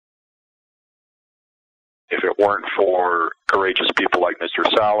if it weren't for courageous people like Mr.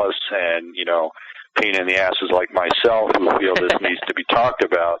 Salas and, pain in the asses like myself who feel this needs to be talked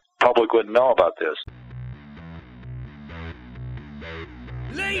about, public wouldn't know about this.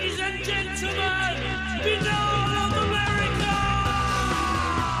 Ladies and gentlemen, Binnall of America!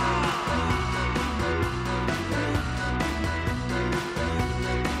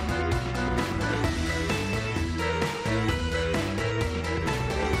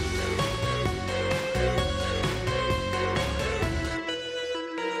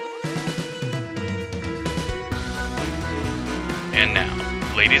 And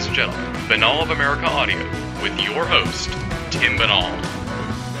now, ladies and gentlemen, Binnall of America Audio with your host, Tim Binnall.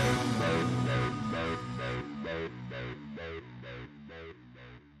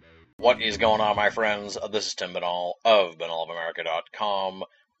 What is going on, my friends? This is Tim Binnall of BinnallofAmerica.com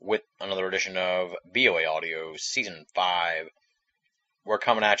with another edition of BOA Audio Season 5. We're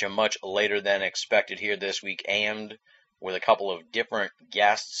coming at you much later than expected here this week, and with a couple of different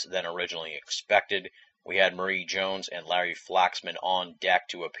guests than originally expected. We had Marie Jones and Larry Flaxman on deck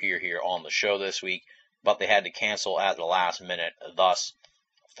to appear here on the show this week, but they had to cancel at the last minute, thus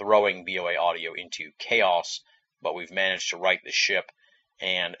throwing BOA Audio into chaos. But we've managed to right the ship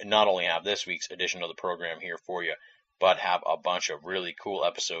and not only have this week's edition of the program here for you, but have a bunch of really cool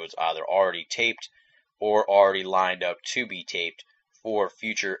episodes either already taped or already lined up to be taped for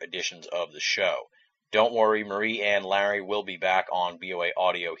future editions of the show. Don't worry, Marie and Larry will be back on BOA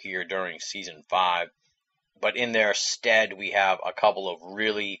Audio here during Season 5. But in their stead, we have a couple of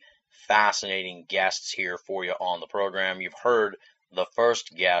really fascinating guests here for you on the program. You've heard the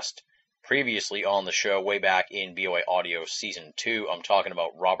first guest previously on the show way back in BOA Audio Season 2. I'm talking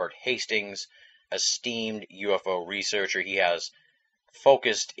about Robert Hastings, esteemed UFO researcher. He has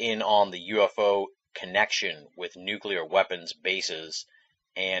focused in on the UFO connection with nuclear weapons bases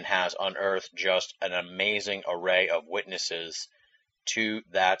and has unearthed just an amazing array of witnesses to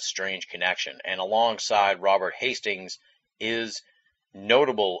that strange connection. And alongside Robert Hastings is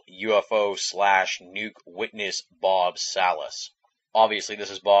notable UFO/nuke witness Bob Salas. Obviously, this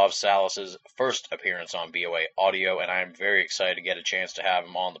is Bob Salas's first appearance on BOA Audio, and I'm very excited to get a chance to have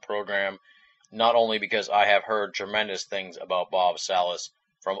him on the program, not only because I have heard tremendous things about Bob Salas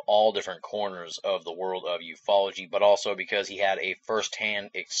from all different corners of the world of ufology, but also because he had a first-hand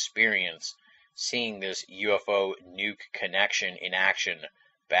experience seeing this UFO nuke connection in action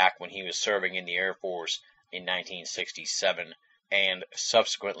back when he was serving in the Air Force in 1967, and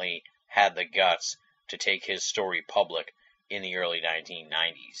subsequently had the guts to take his story public in the early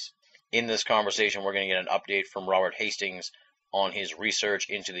 1990s. In this conversation, we're going to get an update from Robert Hastings on his research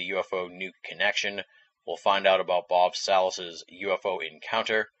into the UFO nuke connection. We'll find out about Bob Salas's UFO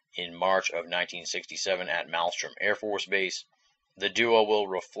encounter in March of 1967 at Malmstrom Air Force Base. The duo will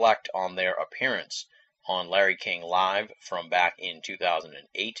reflect on their appearance on Larry King Live from back in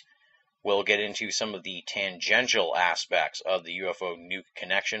 2008. We'll get into some of the tangential aspects of the UFO nuke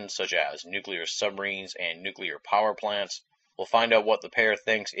connection, such as nuclear submarines and nuclear power plants. We'll find out what the pair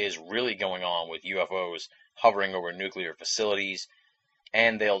thinks is really going on with UFOs hovering over nuclear facilities,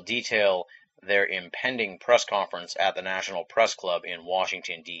 and they'll detail their impending press conference at the National Press Club in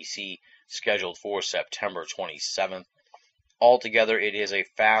Washington, D.C., scheduled for September 27th. Altogether, it is a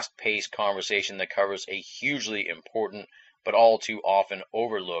fast-paced conversation that covers a hugely important but all too often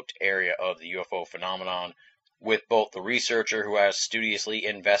overlooked area of the UFO phenomenon, with both the researcher who has studiously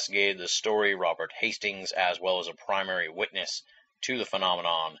investigated the story, Robert Hastings, as well as a primary witness to the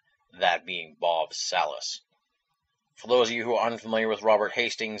phenomenon, that being Bob Salas. For those of you who are unfamiliar with Robert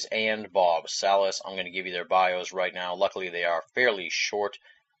Hastings and Bob Salas, I'm going to give you their bios right now. Luckily, they are fairly short.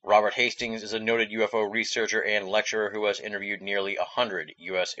 Robert Hastings is a noted UFO researcher and lecturer who has interviewed nearly 100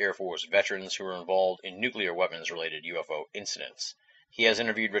 U.S. Air Force veterans who were involved in nuclear weapons-related UFO incidents. He has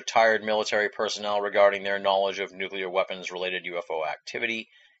interviewed retired military personnel regarding their knowledge of nuclear weapons-related UFO activity,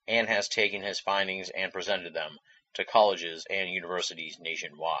 and has taken his findings and presented them to colleges and universities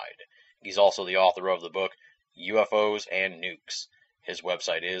nationwide. He's also the author of the book UFOs and Nukes. His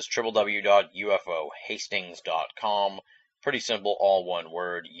website is www.ufohastings.com. Pretty simple, all one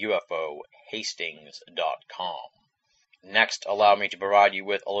word, ufohastings.com. Next, allow me to provide you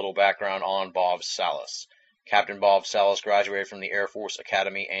with a little background on Bob Salas. Captain Bob Salas graduated from the Air Force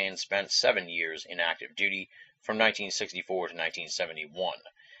Academy and spent 7 years in active duty from 1964 to 1971.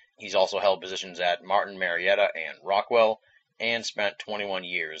 He's also held positions at Martin Marietta and Rockwell, and spent 21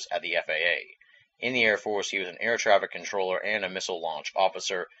 years at the FAA. In the Air Force, he was an air traffic controller and a missile launch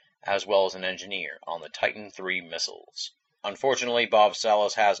officer, as well as an engineer on the Titan III missiles. Unfortunately, Bob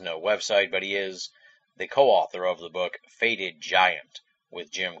Salas has no website, but he is the co-author of the book Fated Giant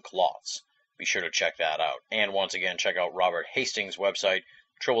with Jim Klotz. be sure to check that out. And once again, check out Robert Hastings' website,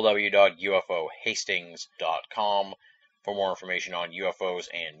 www.ufohastings.com, for more information on UFOs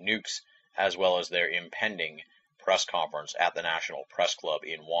and nukes, as well as their impending press conference at the National Press Club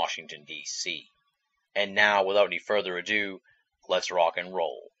in Washington, D.C. And now, without any further ado, let's rock and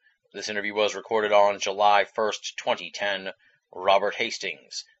roll. This interview was recorded on July 1st, 2010. Robert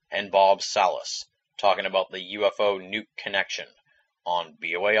Hastings and Bob Salas talking about the UFO nuke connection on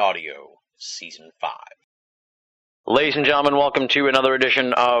BOA Audio, Season 5. Ladies and gentlemen, welcome to another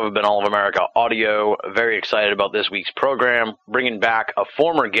edition of Banal of America Audio. Very excited about this week's program, bringing back a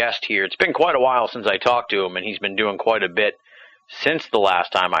former guest here. It's been quite a while since I talked to him, and he's been doing quite a bit since the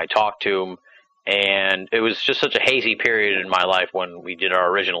last time I talked to him. And it was just such a hazy period in my life when we did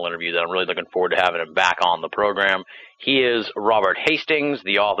our original interview that I'm really looking forward to having him back on the program. He is Robert Hastings,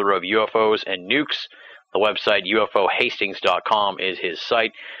 the author of UFOs and Nukes. The website ufohastings.com is his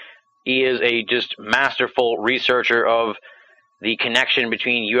site. He is a just masterful researcher of the connection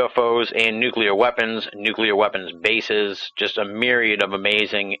between UFOs and nuclear weapons bases, just a myriad of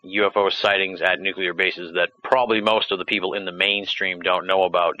amazing UFO sightings at nuclear bases that probably most of the people in the mainstream don't know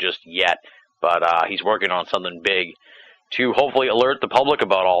about just yet. But he's working on something big to hopefully alert the public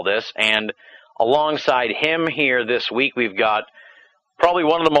about all this. And alongside him here this week, we've got probably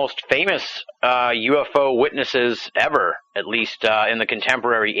one of the most famous UFO witnesses ever, at least in the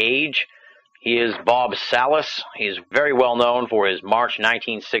contemporary age. He is Bob Salas. He is very well known for his March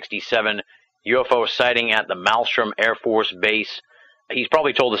 1967 UFO sighting at the Malmstrom Air Force Base. He's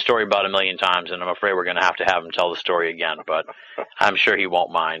probably told the story about 1 million times, and I'm afraid we're going to have him tell the story again, but I'm sure he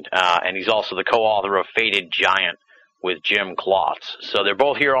won't mind. And he's also the co-author of Fated Giant with Jim Klotz. So they're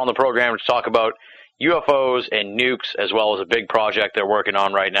both here on the program to talk about UFOs and nukes, as well as a big project they're working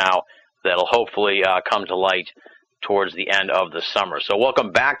on right now that'll hopefully come to light towards the end of the summer. So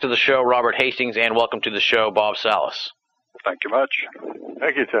welcome back to the show, Robert Hastings, and welcome to the show, Bob Salas. Thank you much.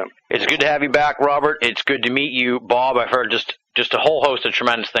 Thank you, Tim. It's good to have you back, Robert. It's good to meet you, Bob. I've heard just a whole host of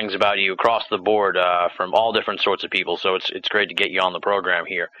tremendous things about you across the board from all different sorts of people, so it's great to get you on the program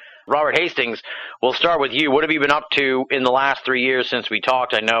here. Robert Hastings, we'll start with you. What have you been up to in the last 3 years since we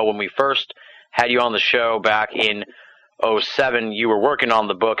talked? I know when we first had you on the show back in 2007, you were working on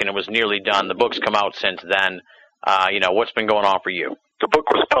the book, and it was nearly done. The book's come out since then. What's been going on for you? The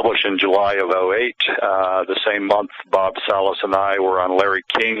book was published in July of 2008. The same month, Bob Salas and I were on Larry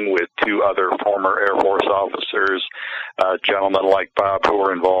King with two other former Air Force officers, gentlemen like Bob who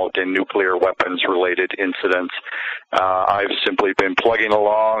were involved in nuclear weapons-related incidents. I've simply been plugging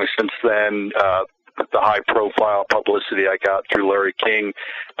along since then. The high-profile publicity I got through Larry King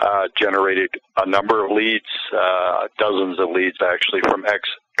generated a number of leads, dozens of leads actually, from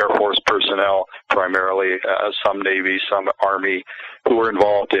ex-Air Force personnel, primarily some Navy, some Army, who were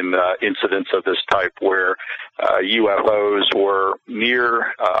involved in incidents of this type where UFOs were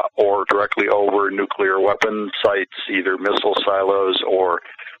near or directly over nuclear weapon sites, either missile silos or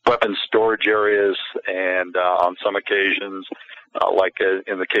weapons storage areas, and on some occasions, like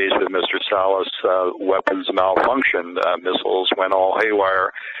in the case of Mr. Salas, weapons malfunctioned. Missiles went all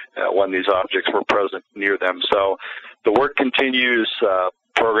haywire when these objects were present near them. So the work continues.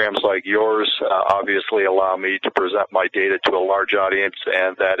 Programs like yours obviously allow me to present my data to a large audience,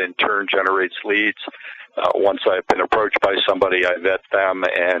 and that in turn generates leads. Once I've been approached by somebody, I vet them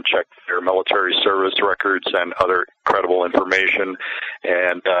and check their military service records and other credible information,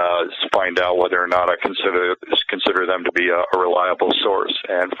 and find out whether or not I consider them to be a reliable source.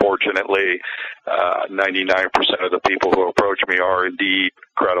 And fortunately, 99% of the people who approach me are indeed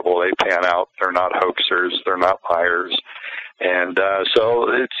credible. They pan out. They're not hoaxers. They're not liars. And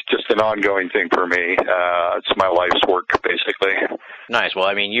so it's just an ongoing thing for me. It's my life's work, basically. Nice. Well,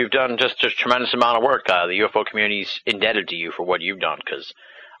 I mean, you've done just a tremendous amount of work. The UFO community's indebted to you for what you've done, because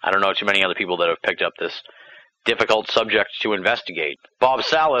I don't know too many other people that have picked up this difficult subject to investigate. Bob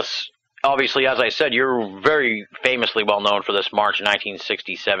Salas, obviously, as I said, you're very famously well known for this March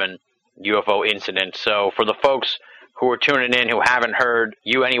 1967 UFO incident. So for the folks who are tuning in who haven't heard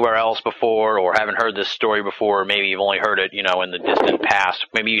you anywhere else before, or haven't heard this story before, or maybe you've only heard it, in the distant past,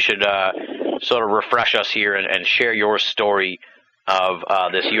 maybe you should sort of refresh us here and share your story of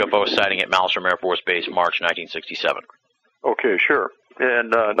this UFO sighting at Malmstrom Air Force Base, March 1967. Okay, sure.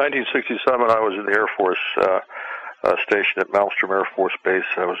 In 1967, I was in the Air Force station at Malmstrom Air Force Base.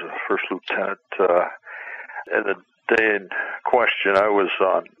 I was a first lieutenant. And the day in question, I was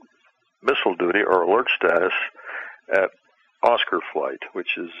on missile duty or alert status at Oscar Flight,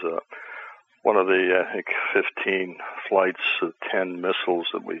 which is one of the, 15 flights of 10 missiles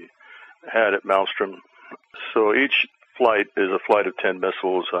that we had at Malmstrom. So each flight is a flight of 10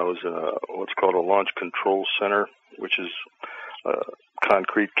 missiles. I was in what's called a launch control center, which is a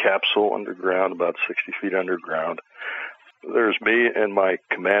concrete capsule underground, about 60 feet underground. There's me and my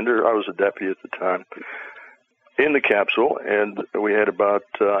commander. I was a deputy at the time, in the capsule, and we had about,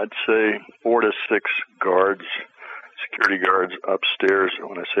 I'd say, 4 to 6 guards, security guards upstairs.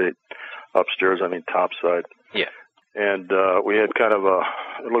 When I say upstairs, I mean topside. Yeah. And we had kind of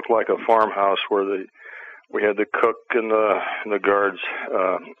it looked like a farmhouse where we had the cook and the guards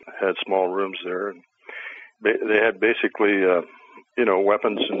had small rooms there. And they had basically,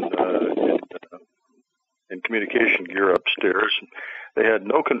 weapons and communication gear upstairs. They had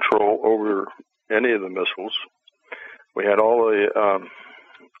no control over any of the missiles. We had all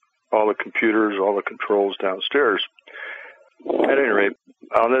the computers, all the controls downstairs. At any rate,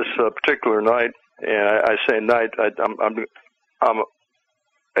 on this particular night, and I say night,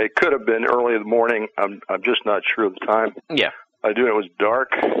 it could have been early in the morning. I'm just not sure of the time. Yeah. I do know it was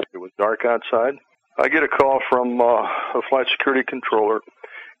dark. It was dark outside. I get a call from a flight security controller.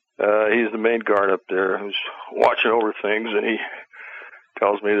 He's the main guard up there who's watching over things, and he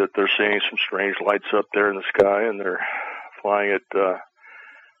tells me that they're seeing some strange lights up there in the sky, and they're flying at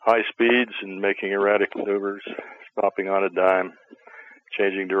high speeds and making erratic maneuvers, stopping on a dime,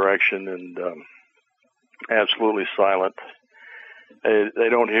 changing direction, and absolutely silent. They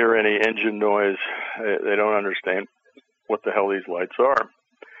don't hear any engine noise. They don't understand what the hell these lights are.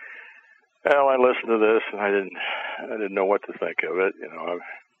 Well, I listened to this, and I didn't know what to think of it.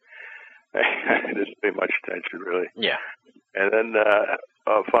 I didn't pay much attention, really. Yeah. And then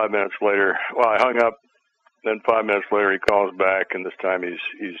 5 minutes later, I hung up. Then 5 minutes later, he calls back, and this time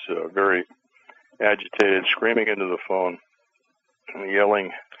he's very agitated, screaming into the phone, and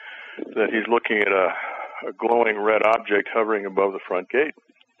yelling that he's looking at a glowing red object hovering above the front gate.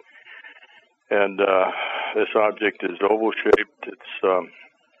 And this object is oval-shaped. It's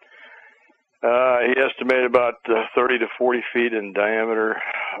he estimated about 30 to 40 feet in diameter.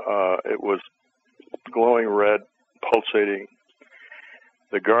 It was glowing red, pulsating.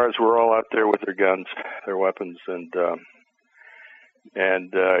 The guards were all out there with their guns, their weapons, and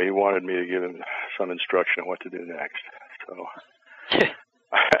he wanted me to give him some instruction on what to do next. So,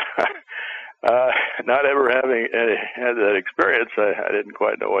 not ever having had that experience, I didn't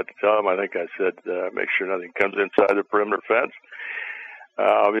quite know what to tell him. I think I said, make sure nothing comes inside the perimeter fence,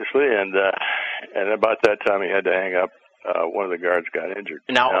 obviously, and about that time he had to hang up. One of the guards got injured.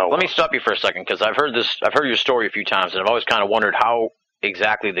 Now, let me stop you for a second, because I've heard your story a few times, and I've always kind of wondered how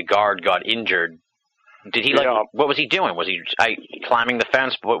exactly the guard got injured. Did he what was he doing? Was he climbing the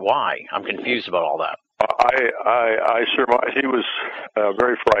fence? But why? I'm confused about all that. I surmise he was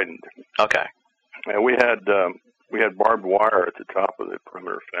very frightened. Okay. And we had barbed wire at the top of the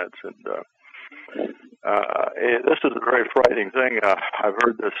perimeter fence, and this is a very frightening thing. I've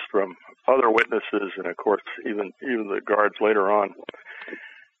heard this from other witnesses, and of course, even the guards later on.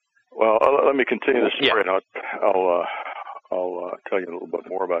 Well, let me continue the story, and I'll tell you a little bit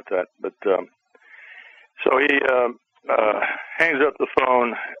more about that. But so he hangs up the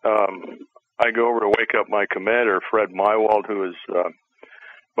phone. I go over to wake up my commander, Fred Mywald, who is,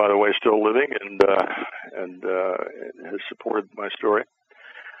 by the way, still living and has supported my story.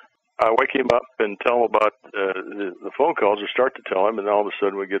 I wake him up and tell him about the phone calls, or start to tell him, and all of a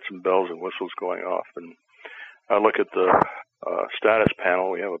sudden we get some bells and whistles going off. And I look at the status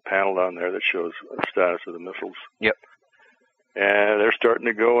panel. We have a panel down there that shows the status of the missiles. Yep. And they're starting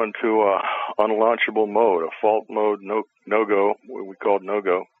to go into a unlaunchable mode, a fault mode, no-go, what we called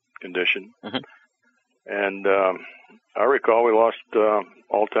no-go condition. Mm-hmm. And I recall we lost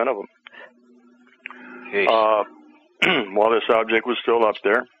all 10 of them. While this object was still up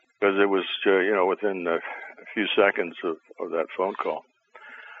there, because it was, within a few seconds of that phone call.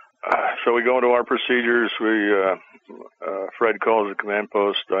 So we go into our procedures. Fred calls the command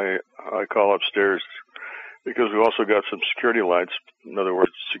post. I call upstairs because we also got some security lights. In other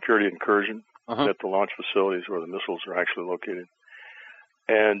words, security incursion at the launch facilities where the missiles are actually located.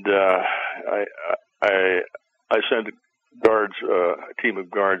 And I sent guards, a team of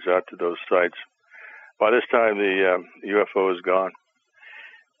guards out to those sites. By this time, the UFO is gone.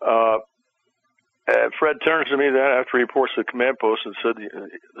 Fred turns to me then after he reports to the command post and said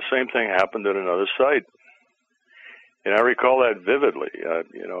the same thing happened at another site. And I recall that vividly,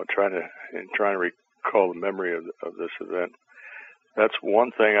 trying to recall the memory of this event. That's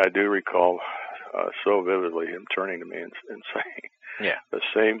one thing I do recall so vividly, him turning to me and saying, the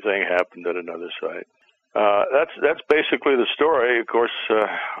same thing happened at another site. That's basically the story. Of course,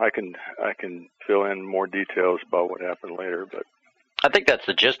 I can fill in more details about what happened later, but I think that's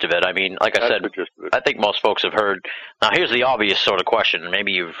the gist of it. I mean, like I said, I think most folks have heard. Now, here's the obvious sort of question, and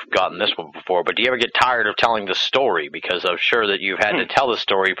maybe you've gotten this one before, but do you ever get tired of telling the story? Because I'm sure that you've had to tell the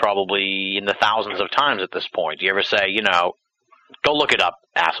story probably in the thousands of times at this point. Do you ever say, go look it up,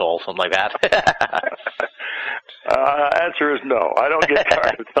 asshole, something like that? Answer is no. I don't get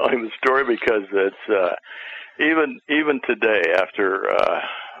tired of telling the story because it's even today, after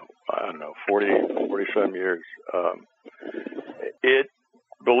 40-some years, it,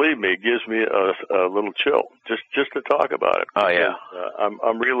 believe me, gives me a little chill just to talk about it. Oh yeah,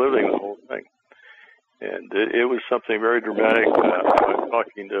 I'm reliving the whole thing, and it was something very dramatic. I was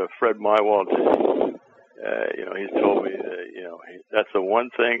talking to Fred Mywalt. He's told me that, that's the one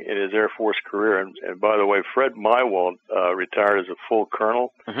thing in his Air Force career. And by the way, Fred Mywalt retired as a full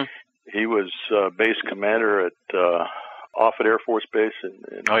colonel. Mm-hmm. He was base commander at Offutt Air Force Base in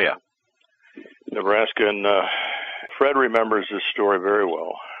Nebraska. And Fred remembers this story very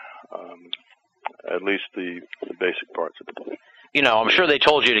well, at least the basic parts of it. I'm sure they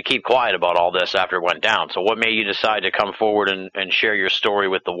told you to keep quiet about all this after it went down. So what made you decide to come forward and share your story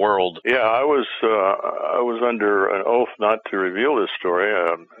with the world? Yeah, I was under an oath not to reveal this story.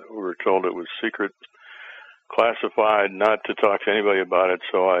 We were told it was secret, classified, not to talk to anybody about it,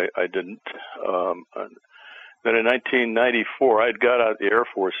 so I didn't. Then in 1994, I'd got out of the Air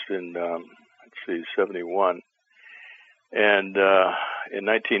Force in, 71. And in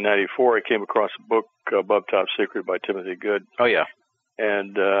 1994, I came across a book, Above Top Secret by Timothy Good. Oh, yeah.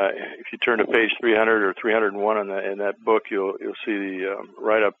 And if you turn to page 300 or 301 in that book, you'll see the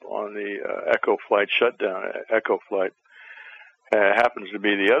write-up on the Echo flight shutdown. Echo flight happens to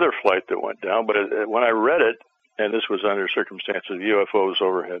be the other flight that went down. But when I read it, and this was under circumstances of UFOs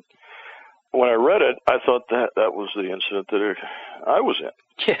overhead, when I read it, I thought that was the incident that I was in.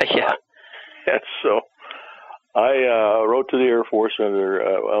 Yeah. And so I wrote to the Air Force under,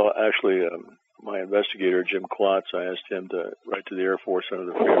 my investigator, Jim Klotz. I asked him to write to the Air Force under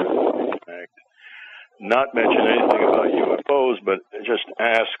the Freedom of Information Act, not mention anything about UFOs, but just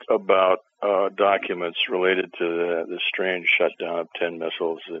ask about documents related to the strange shutdown of 10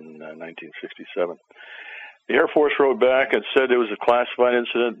 missiles in 1967. The Air Force wrote back and said it was a classified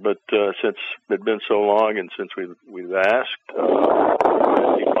incident, but since it had been so long and since we've asked,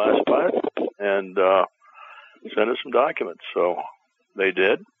 declassify it and send us some documents. So they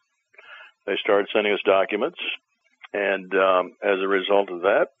did. They started sending us documents, and as a result of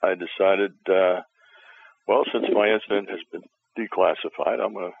that, I decided, since my incident has been declassified,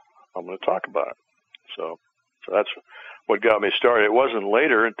 I'm gonna talk about it. So that's what got me started. It wasn't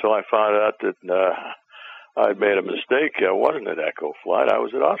later until I found out that I made a mistake. I wasn't at Echo Flight. I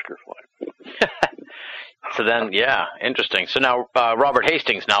was at Oscar Flight. So then, yeah, interesting. So now, Robert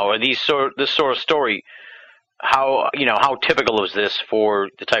Hastings. Now, this sort of story. How typical is this for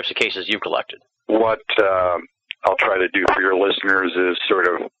the types of cases you've collected? What I'll try to do for your listeners is sort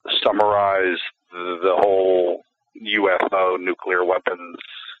of summarize the whole UFO nuclear weapons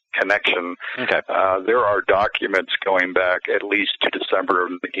connection. Okay. There are documents going back at least to December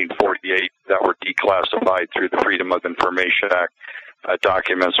of 1948 that were declassified through the Freedom of Information Act.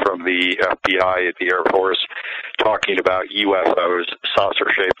 Documents from the FBI at the Air Force talking about UFOs,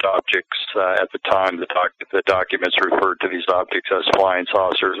 saucer-shaped objects. At the time, the documents referred to these objects as flying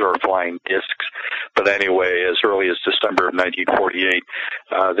saucers or flying discs. But anyway, as early as December of 1948,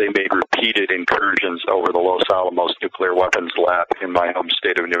 they made repeated incursions over the Los Alamos nuclear weapons lab in my home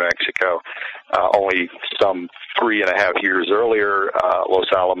state of New Mexico. Only some 3.5 years earlier,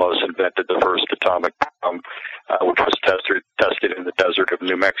 Los Alamos invented the first atomic bomb, which was tested in the desert of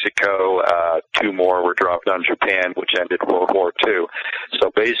New Mexico. 2 more were dropped on Japan, which ended World War II.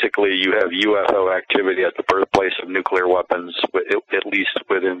 So basically, you have UFO activity at the birthplace of nuclear weapons, at least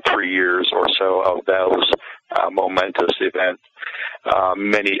within 3 years or so of those momentous events.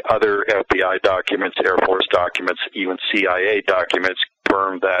 Many other FBI documents, Air Force documents, even CIA documents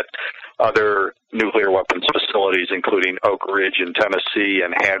confirm that other nuclear weapons facilities, including Oak Ridge in Tennessee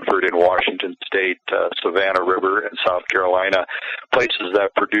and Hanford in Washington State, Savannah River in South Carolina, places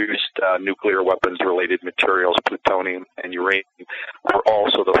that produced nuclear weapons-related materials, plutonium and uranium, were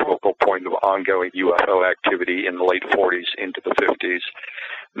also the focal point of ongoing UFO activity in the late 40s into the 50s.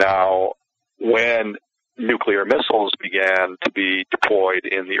 Now, when nuclear missiles began to be deployed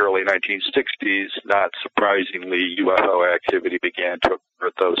in the early 1960s, not surprisingly, UFO activity began to occur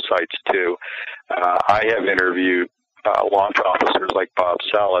at those sites too. I have interviewed launch officers like Bob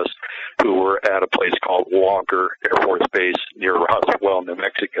Salas, who were at a place called Walker Air Force Base near Roswell, New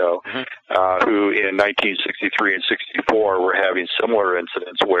Mexico, who in 1963 and 64 were having similar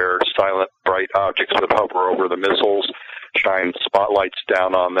incidents where silent, bright objects would hover over the missiles, shine spotlights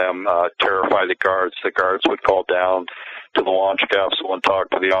down on them, terrify the guards. The guards would call down to the launch capsule and talk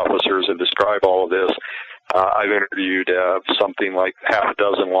to the officers and describe all of this. I've interviewed something like half a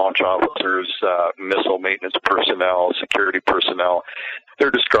dozen launch officers, missile maintenance personnel, security personnel.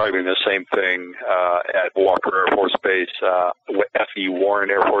 They're describing the same thing at Walker Air Force Base, F.E.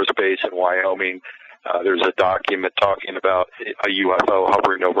 Warren Air Force Base in Wyoming. There's a document talking about a UFO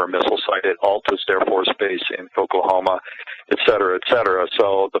hovering over a missile site at Altus Air Force Base in Oklahoma, et cetera, et cetera.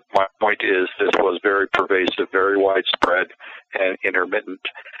 So my point is this was very pervasive, very widespread, and intermittent.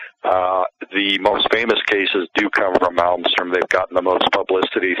 The most famous cases do come from Malmstrom. They've gotten the most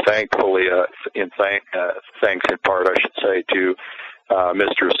publicity, thankfully, thanks in part, I should say, to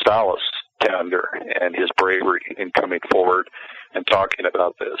Mr. Salas Tender and his bravery in coming forward and talking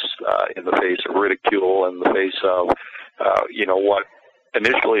about this in the face of ridicule, in the face of, what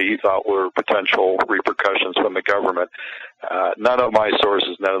initially he thought were potential repercussions from the government. None of my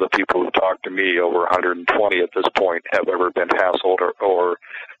sources, none of the people who talked to me, over 120 at this point, have ever been hassled or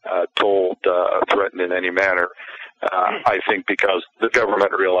told, threatened in any manner. I think because the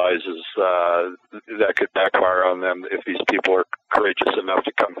government realizes that could backfire on them if these people are courageous enough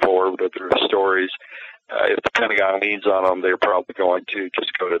to come forward with their stories. If the Pentagon leans on them, they're probably going to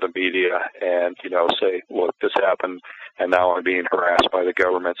just go to the media and, say, look, this happened, and now I'm being harassed by the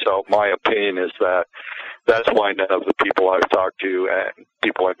government. So my opinion is that that's why none of the people I've talked to and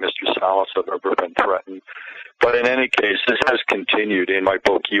people like Mr. Salas have ever been threatened. But in any case, this has continued. In my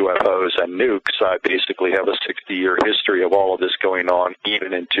book, UFOs and Nukes, I basically have a 60-year history of all of this going on,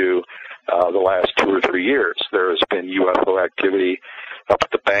 even into the last 2 or 3 years. There has been UFO activity up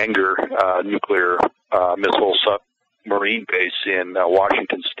at the Bangor nuclear missile submarine base in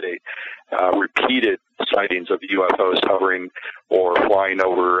Washington State. Repeated sightings of UFOs hovering or flying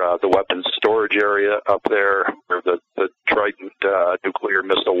over the weapons storage area up there where the Trident nuclear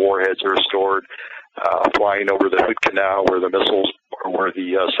missile warheads are stored, flying over the Hood Canal where the missiles or where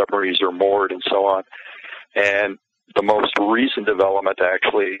the submarines are moored and so on. And the most recent development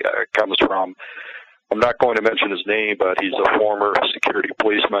actually comes from, I'm not going to mention his name, but he's a former security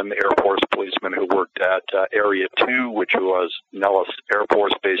policeman, Air Force policeman who worked at Area 2, which was Nellis Air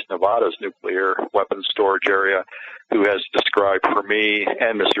Force Base, Nevada's nuclear weapons storage area, who has described for me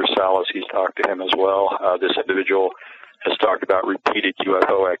and Mr. Salas, he's talked to him as well, this individual has talked about repeated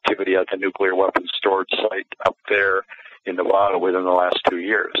UFO activity at the nuclear weapons storage site up there in Nevada within the last 2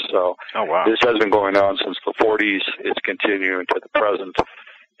 years. So This has been going on since the 40s. It's continuing to the present.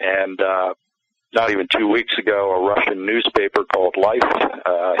 And not even 2 weeks ago, a Russian newspaper called Life,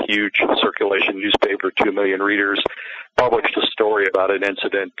 a huge circulation newspaper, 2 million readers, published a story about an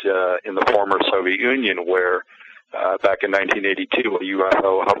incident in the former Soviet Union where back in 1982, a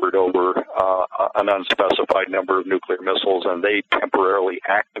UFO hovered over an unspecified number of nuclear missiles, and they temporarily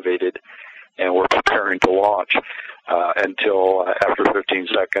activated and were preparing to launch until after 15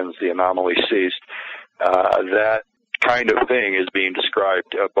 seconds the anomaly ceased. That kind of thing is being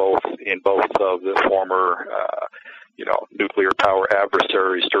described in both of the former nuclear power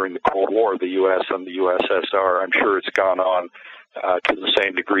adversaries during the Cold War, the U.S. and the USSR. I'm sure it's gone on to the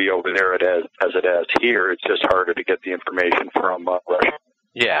same degree over there as it has here. It's just harder to get the information from Russia.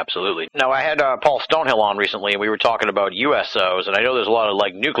 Yeah, absolutely. Now, I had Paul Stonehill on recently, and we were talking about USOs, and I know there's a lot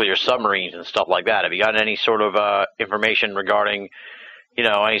of, nuclear submarines and stuff like that. Have you gotten any sort of information regarding,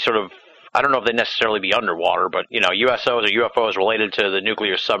 any sort of, I don't know if they necessarily be underwater, but, USOs or UFOs related to the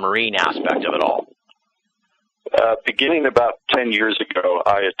nuclear submarine aspect of it all? Beginning about 10 years ago,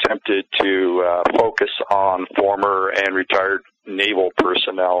 I attempted to focus on former and retired naval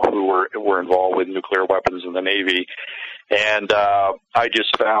personnel who were involved with nuclear weapons in the Navy. And I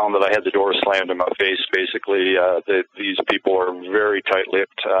just found that I had the door slammed in my face. Basically, these people are very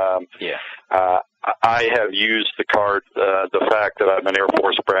tight-lipped. I have used the card, the fact that I'm an Air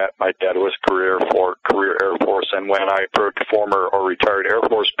Force brat. My dad was career Air Force, and when I approach former or retired Air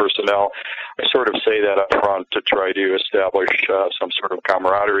Force personnel, I sort of say that up front to try to establish some sort of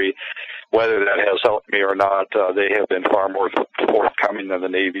camaraderie. Whether that has helped me or not, they have been far more forthcoming than the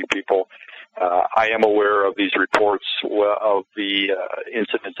Navy people. I am aware of these reports of the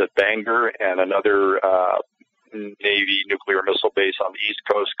incidents at Bangor and another Navy nuclear missile base on the East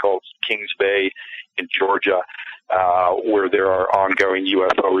Coast called Kings Bay in Georgia, where there are ongoing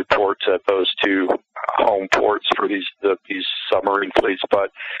UFO reports at those two home ports for these submarine fleets.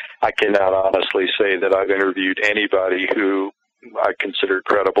 But I cannot honestly say that I've interviewed anybody who I consider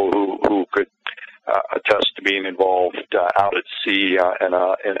credible who could attest to being involved out at sea in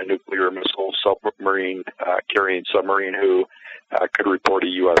a nuclear missile submarine, carrying submarine who could report a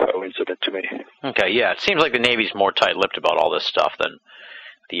UFO incident to me. Okay, yeah. It seems like the Navy's more tight-lipped about all this stuff than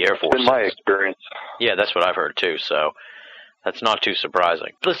the Air Force. In my experience. Yeah, that's what I've heard, too, so that's not too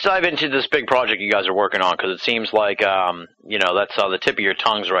surprising. Let's dive into this big project you guys are working on, because it seems like, that's on the tip of your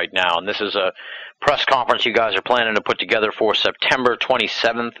tongues right now, and this is a press conference you guys are planning to put together for September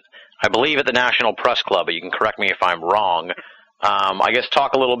 27th, I believe at the National Press Club, but you can correct me if I'm wrong. I guess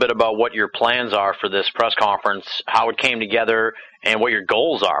talk a little bit about what your plans are for this press conference, how it came together, and what your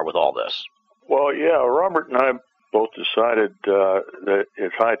goals are with all this. Well, yeah, Robert and I both decided that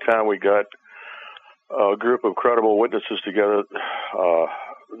it's high time we got a group of credible witnesses together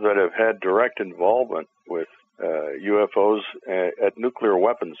that have had direct involvement with UFOs at nuclear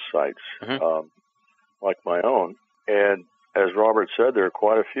weapons sites, like my own. And as Robert said, there are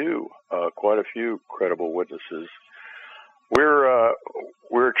quite a few credible witnesses. We're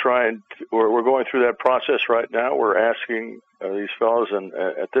going through that process right now. We're asking these fellows, and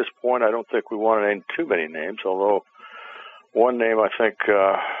at this point, I don't think we want to name too many names. Although one name, I think,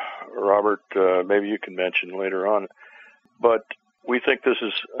 Robert, maybe you can mention later on. But we think this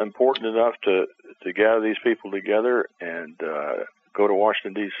is important enough to gather these people together and go to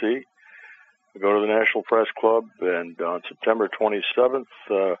Washington D.C., go to the National Press Club, and on September 27th,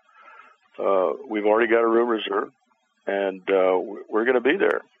 we've already got a room reserved. And we're going to be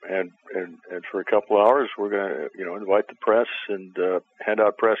there, and for a couple of hours, we're going to invite the press and hand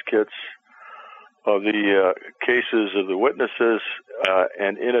out press kits of the cases of the witnesses,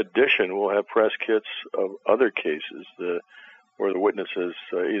 and in addition, we'll have press kits of other cases where the witnesses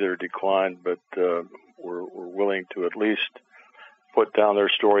either declined, but were willing to at least put down their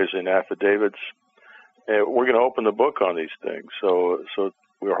stories in affidavits. We're going to open the book on these things, so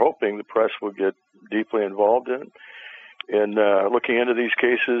we're hoping the press will get deeply involved in looking into these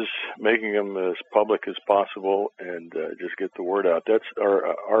cases, making them as public as possible, and just get the word out. That's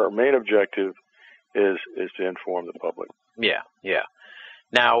our main objective is to inform the public. Yeah.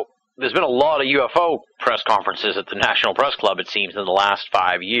 Now, there's been a lot of UFO press conferences at the National Press Club, it seems, in the last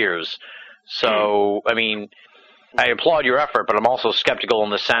 5 years. So, I mean, I applaud your effort, but I'm also skeptical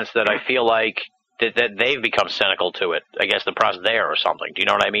in the sense that I feel like that they've become cynical to it. I guess the press there or something. Do you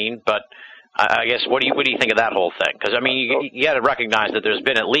know what I mean? But I guess, what do you think of that whole thing? Because, I mean, you got to recognize that there's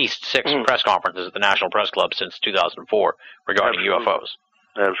been at least 6 press conferences at the National Press Club since 2004 regarding UFOs.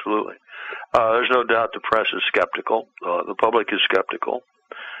 Absolutely. There's no doubt the press is skeptical. The public is skeptical.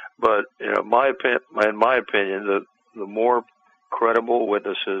 But, in my opinion, the more credible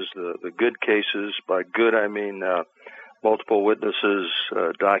witnesses, the good cases, by good I mean multiple witnesses,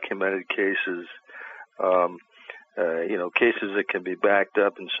 documented cases, cases that can be backed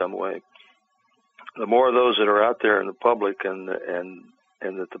up in some way. The more of those that are out there in the public and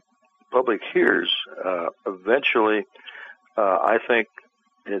that the public hears, eventually, I think,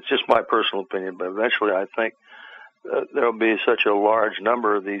 it's just my personal opinion, but eventually I think there'll be such a large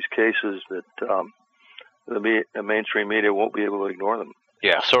number of these cases that the mainstream media won't be able to ignore them.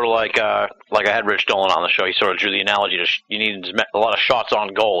 Yeah, sort of like I had Rich Dolan on the show. He sort of drew the analogy to you need a lot of shots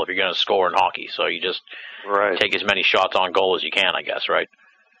on goal if you're going to score in hockey. So you just take as many shots on goal as you can, I guess, right?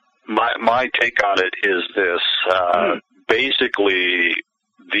 My take on it is this. Basically,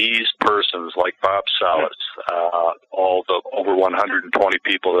 these persons like Bob Salas, all the over 120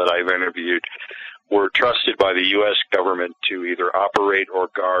 people that I've interviewed, were trusted by the U.S. government to either operate or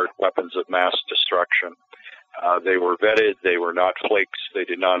guard weapons of mass destruction. They were vetted. They were not flakes. They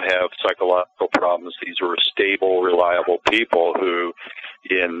did not have psychological problems. These were stable, reliable people who,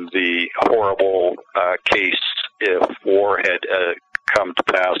 in the horrible case, if war had come to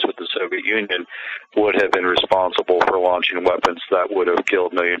pass with the Soviet Union, would have been responsible for launching weapons that would have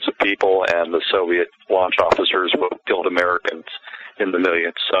killed millions of people, and the Soviet launch officers would have killed Americans in the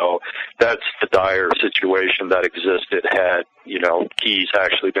millions. So that's the dire situation that existed had, keys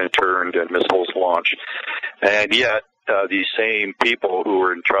actually been turned and missiles launched. And yet, these same people who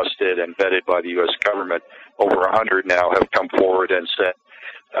were entrusted and vetted by the U.S. government, over 100 now, have come forward and said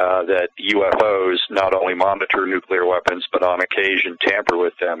that UFOs not only monitor nuclear weapons, but on occasion tamper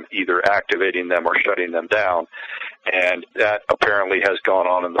with them, either activating them or shutting them down. And that apparently has gone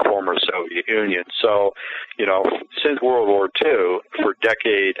on in the former Soviet Union. So, since World War II, for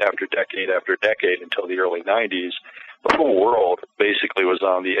decade after decade after decade until the early 90s, the whole world basically was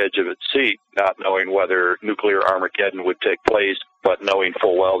on the edge of its seat, not knowing whether nuclear Armageddon would take place, but knowing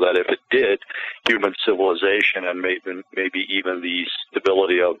full well that if it did, human civilization and maybe even the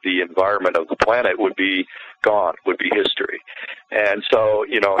stability of the environment of the planet would be gone, would be history. And so,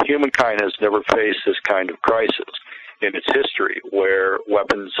 humankind has never faced this kind of crisis in its history where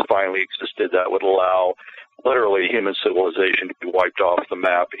weapons finally existed that would allow literally human civilization to be wiped off the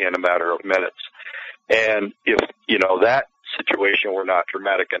map in a matter of minutes. And if, that situation were not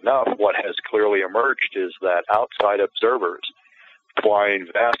dramatic enough, what has clearly emerged is that outside observers flying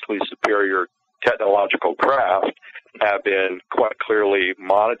vastly superior technological craft have been quite clearly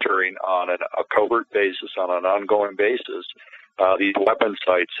monitoring on a covert basis, on an ongoing basis, these weapon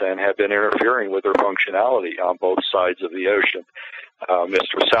sites and have been interfering with their functionality on both sides of the ocean.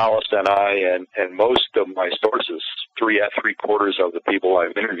 Mr. Salas and I and most of my sources, three-quarters of the people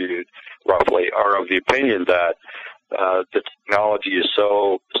I've interviewed roughly, are of the opinion that the technology is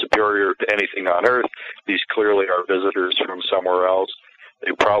so superior to anything on Earth. These clearly are visitors from somewhere else.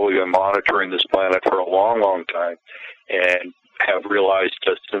 They've probably been monitoring this planet for a long, long time and have realized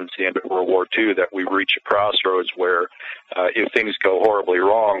just since the end of World War II that we've reached a crossroads where if things go horribly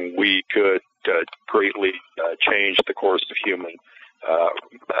wrong, we could greatly change the course of human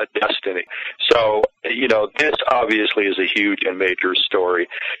destiny. So, this obviously is a huge and major story.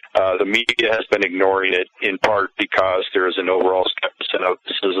 The media has been ignoring it in part because there is an overall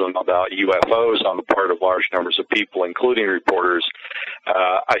skepticism about UFOs on the part of large numbers of people, including reporters.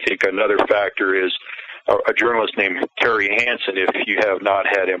 I think another factor is a journalist named Terry Hansen, if you have not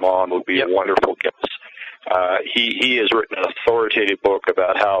had him on, would be a wonderful guest. He has written an authoritative book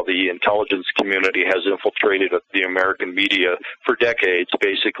about how the intelligence community has infiltrated the American media for decades,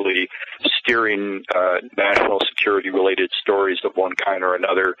 basically steering national security-related stories of one kind or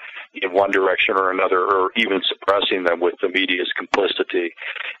another in one direction or another, or even suppressing them with the media's complicity.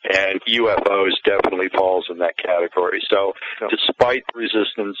 And UFOs definitely falls in that category. So despite the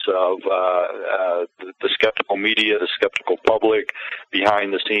resistance of the skeptical media, the skeptical public,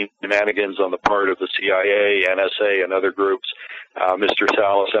 behind-the-scenes shenanigans on the part of the CIA, NSA, and other groups, Mr.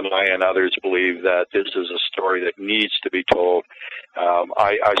 Salas and I and others believe that this is a story that needs to be told.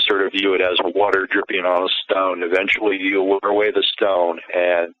 I sort of view it as water dripping on a stone. Eventually you'll wear away the stone,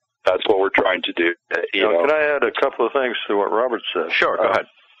 and that's what we're trying to do. Can I add a couple of things to what Robert said? Sure, go ahead.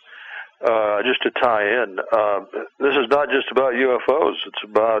 Just to tie in, this is not just about UFOs. It's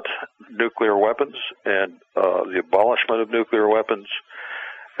about nuclear weapons and the abolishment of nuclear weapons.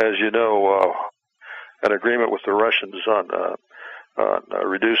 As you know, an agreement with the Russians on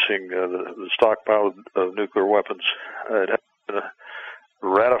reducing the stockpile of nuclear weapons it has been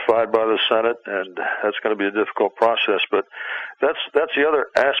ratified by the Senate, and that's going to be a difficult process. But that's the other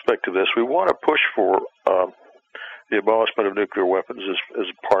aspect of this. We want to push for the abolishment of nuclear weapons as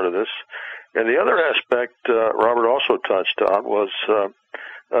part of this. And the other aspect Robert also touched on was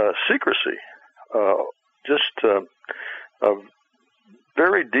secrecy. A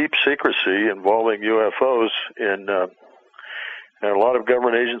very deep secrecy involving UFOs in a lot of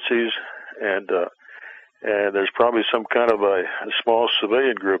government agencies, and there's probably some kind of a small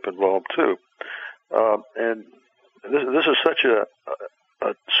civilian group involved too. And this is such a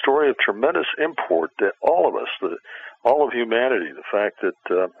story of tremendous import that all of us, all of humanity, the fact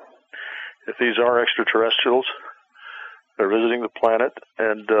that if these are extraterrestrials, they're visiting the planet,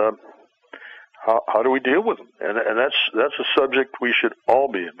 and how do we deal with them? And that's a subject we should all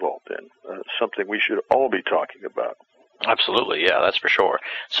be involved in, something we should all be talking about. Absolutely, yeah, that's for sure.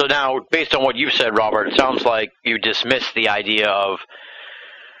 So now, based on what you've said, Robert, it sounds like you dismiss the idea of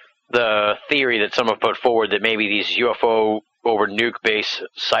the theory that some have put forward that maybe these UFO over nuke-based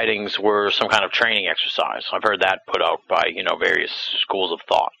sightings were some kind of training exercise. I've heard that put out by, various schools of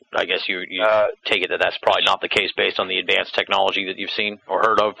thought. I guess you take it that that's probably not the case based on the advanced technology that you've seen or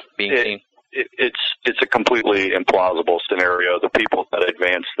heard of being seen? It's a completely implausible scenario. The people that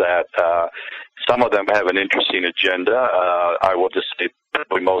advance that, some of them have an interesting agenda. I will just say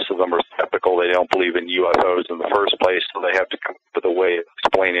probably most of them are skeptical. They don't believe in UFOs in the first place, so they have to come up with a way of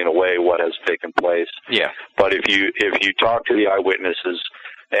explaining away what has taken place. Yeah. But if you talk to the eyewitnesses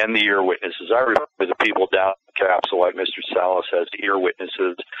and the ear witnesses, I remember the people down in the capsule, like Mr. Salas has ear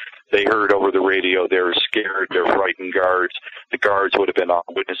witnesses. They heard over the radio. They were scared. They're frightened guards. The guards would have been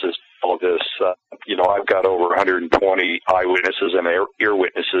eyewitnesses to all of this. I've got over 120 eyewitnesses and ear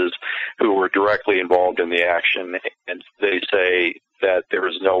witnesses who were directly involved in the action, and they say that there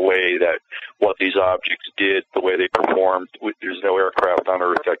is no way that what these objects did, the way they performed, there's no aircraft on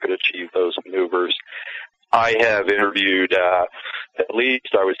Earth that could achieve those maneuvers. I have interviewed at least,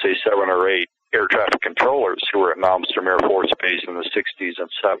 I would say, 7 or 8 air traffic controllers who were at Malmstrom Air Force Base in the 60s and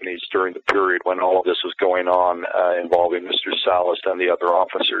 70s during the period when all of this was going on involving Mr. Salas and the other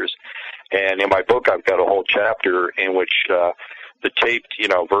officers. And in my book, I've got a whole chapter in which the taped,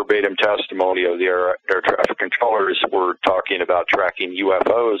 verbatim testimony of the air traffic controllers were talking about tracking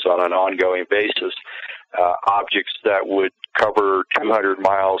UFOs on an ongoing basis, objects that would cover 200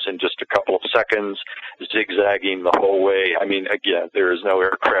 miles in just a couple of seconds, zigzagging the whole way. I mean, again, there is no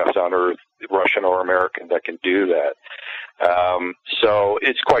aircraft on Earth, Russian or American, that can do that. So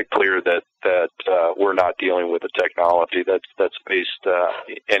it's quite clear that we're not dealing with a technology that's based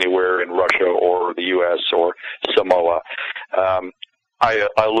anywhere in Russia or the U.S. or Samoa. I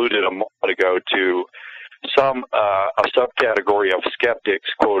alluded a moment ago to a subcategory of skeptics,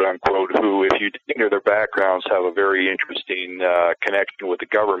 quote unquote, who, if you dig into their backgrounds, have a very interesting connection with the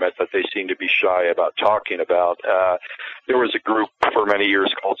government that they seem to be shy about talking about. There was a group for many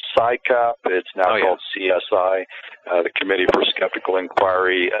years called CSICOP. It's now called CSI, the Committee for Skeptical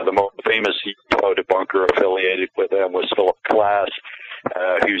Inquiry. The most famous UFO debunker affiliated with them was Philip Klass,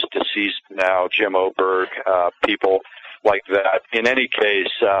 who's deceased now, Jim Oberg, people like that. In any case,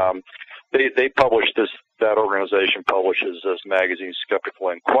 they published this. That organization publishes this magazine, Skeptical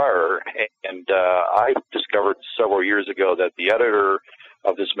Inquirer, and I discovered several years ago that the editor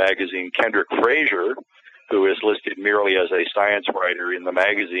of this magazine, Kendrick Frazier, who is listed merely as a science writer in the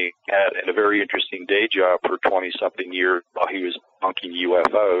magazine, had a very interesting day job for 20-something years while he was debunking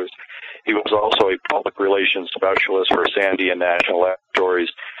UFOs. He was also a public relations specialist for Sandia National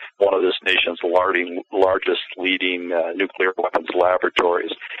Laboratories, one of this nation's largest leading nuclear weapons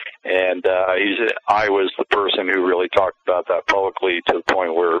laboratories. And I was the person who really talked about that publicly to the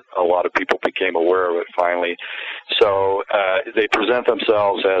point where a lot of people became aware of it finally. So they present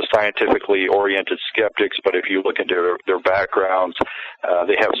themselves as scientifically oriented skeptics, but if you look into their backgrounds,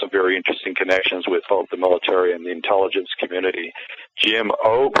 they have some very interesting connections with both the military and the intelligence community. Jim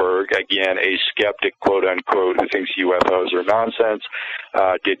Oberg, again, a skeptic, quote unquote, who thinks UFOs are nonsense,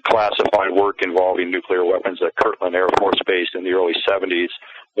 did classified work involving nuclear weapons at Kirtland Air Force Base in the early 70s.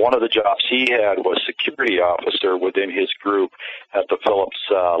 One of the jobs he had was security officer within his group at the Phillips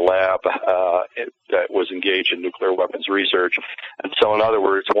lab that was engaged in nuclear weapons research. And so, in other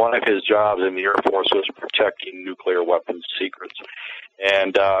words, one of his jobs in the Air Force was protecting nuclear weapons secrets.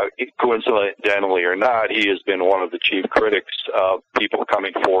 And coincidentally or not, he has been one of the chief critics of people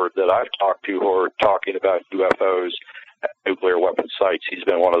coming forward that I've talked to who are talking about UFOs at nuclear weapon sites. He's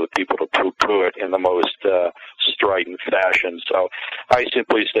been one of the people to poo-poo it in the most strident fashion. So I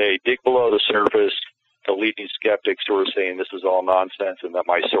simply say, dig below the surface. The leading skeptics who are saying this is all nonsense and that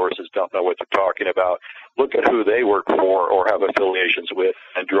my sources don't know what they're talking about, look at who they work for or have affiliations with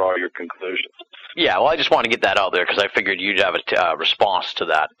and draw your conclusions. Yeah, well, I just want to get that out there because I figured you'd have a response to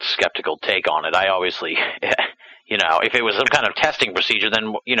that skeptical take on it. I obviously, if it was some kind of testing procedure,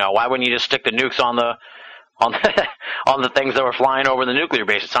 then, why wouldn't you just stick the nukes on the things that were flying over the nuclear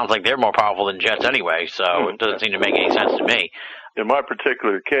base? It sounds like they're more powerful than jets anyway, so it doesn't seem to make any sense to me. In my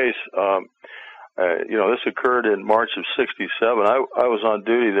particular case, this occurred in March of '67. I was on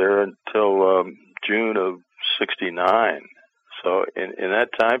duty there until June of '69. So in that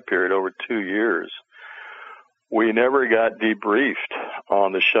time period, over 2 years, we never got debriefed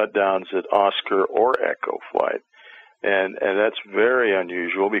on the shutdowns at Oscar or Echo Flight. And that's very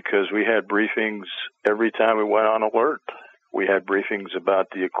unusual because we had briefings every time we went on alert. We had briefings about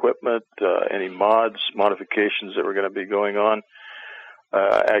the equipment, any modifications that were going to be going on,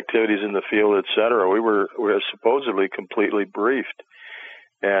 activities in the field, etc. We were supposedly completely briefed.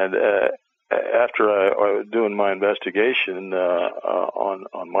 And after I doing my investigation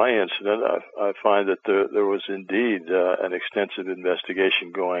on my incident, I find that there was indeed an extensive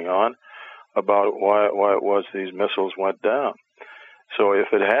investigation going on about why it was these missiles went down. So if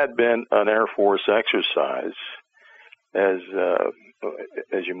it had been an Air Force exercise, as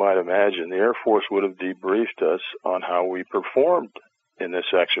you might imagine, the Air Force would have debriefed us on how we performed in this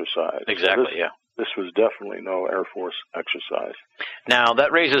exercise. Exactly, so this was definitely no Air Force exercise. Now,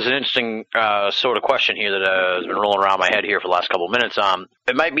 that raises an interesting sort of question here that has been rolling around my head here for the last couple of minutes.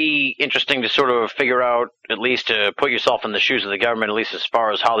 It might be interesting to sort of figure out, at least to put yourself in the shoes of the government, at least as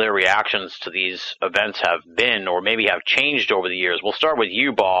far as how their reactions to these events have been or maybe have changed over the years. We'll start with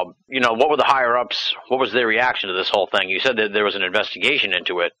you, Bob. What were the higher-ups? What was their reaction to this whole thing? You said that there was an investigation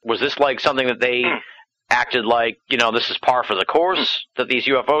into it. Was this like something that they acted like, this is par for the course, that these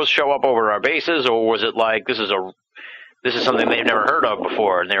UFOs show up over our bases, or was it like this is something they've never heard of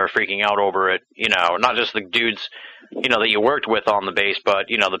before and they were freaking out over it, not just the dudes, that you worked with on the base, but,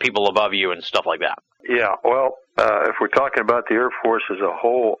 the people above you and stuff like that? Yeah, well, if we're talking about the Air Force as a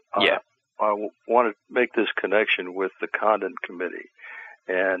whole, want to make this connection with the Condon Committee.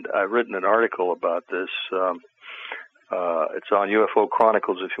 And I've written an article about this. It's on UFO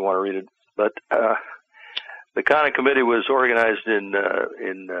Chronicles if you want to read it. But the Condon Committee was organized in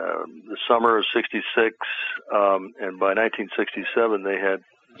the summer of '66, and by 1967 they had,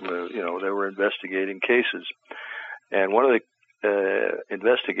 they were investigating cases. And one of the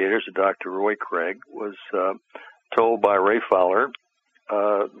investigators, Dr. Roy Craig, was told by Ray Fowler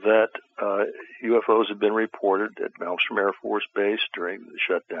that UFOs had been reported at Malmstrom Air Force Base during the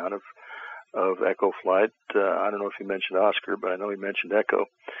shutdown of Echo Flight. I don't know if he mentioned Oscar, but I know he mentioned Echo.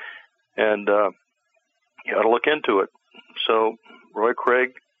 And you ought to look into it. So Roy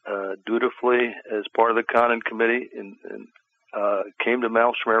Craig dutifully, as part of the Condon Committee, came to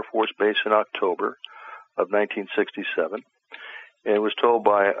Malmstrom Air Force Base in October of 1967, and was told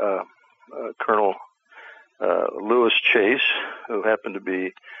by Colonel Lewis Chase, who happened to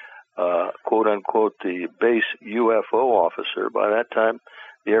be, quote-unquote, the base UFO officer. By that time,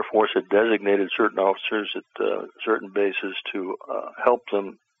 the Air Force had designated certain officers at certain bases to help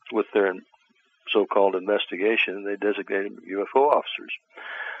them with their so-called investigation, and they designated UFO officers.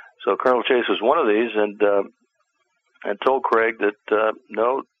 So Colonel Chase was one of these, and told Craig that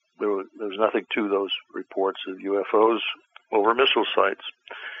no, there was nothing to those reports of UFOs over missile sites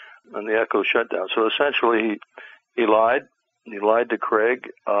on the Echo shutdown. So essentially, he lied. He lied to Craig.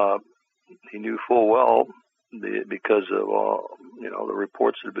 He knew full well because of all the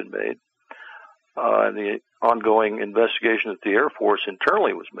reports that had been made and the ongoing investigation that the Air Force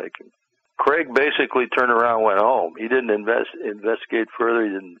internally was making. Craig basically turned around and went home. He didn't investigate further.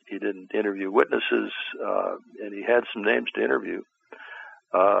 He didn't interview witnesses, and he had some names to interview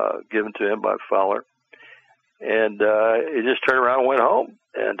given to him by Fowler. And he just turned around and went home,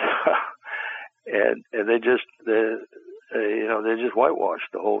 and they just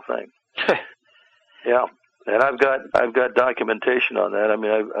whitewashed the whole thing. Yeah, and I've got documentation on that. I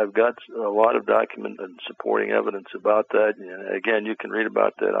mean, I've got a lot of document and supporting evidence about that. And again, you can read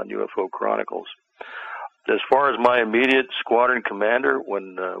about that on UFO Chronicles. As far as my immediate squadron commander,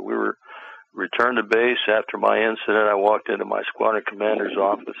 when we were returned to base after my incident, I walked into my squadron commander's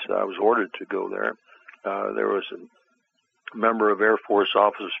office. I was ordered to go there. There was a member of Air Force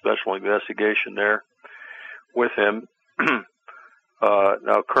Office of Special Investigation there with him.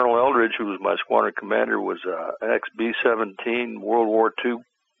 Now, Colonel Eldridge, who was my squadron commander, was an ex-B-17 World War II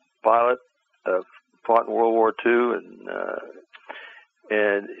pilot, fought in World War II,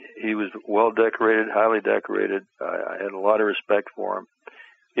 and he was well decorated, highly decorated. I had a lot of respect for him.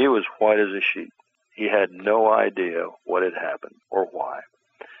 He was white as a sheet. He had no idea what had happened or why.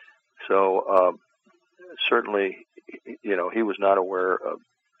 So certainly, he was not aware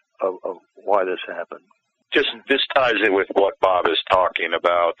of why this happened. This ties in with what Bob is talking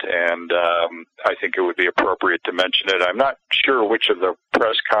about, and I think it would be appropriate to mention it. I'm not sure which of the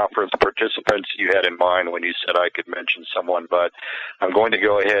press conference participants you had in mind when you said I could mention someone, but I'm going to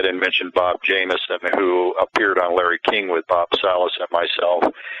go ahead and mention Bob Jamieson, who appeared on Larry King with Bob Salas and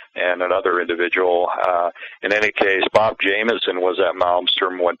myself and another individual. In any case, Bob Jamieson was at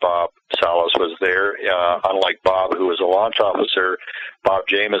Malmstrom when Bob Salas was there. Unlike Bob, who was a launch officer, Bob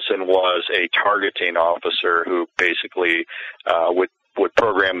Jamieson was a targeting officer who basically would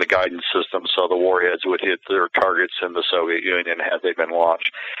program the guidance system so the warheads would hit their targets in the Soviet Union had they been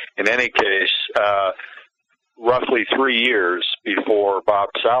launched. In any case, roughly 3 years before Bob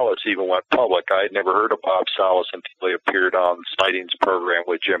Salas even went public, I had never heard of Bob Salas until he appeared on the Sightings program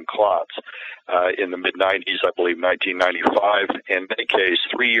with Jim Klotz in the mid-'90s, I believe 1995. In any case,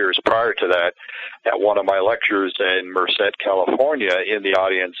 3 years prior to that, at one of my lectures in Merced, California, in the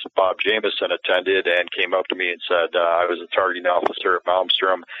audience, Bob Jamieson attended and came up to me and said, I was a targeting officer at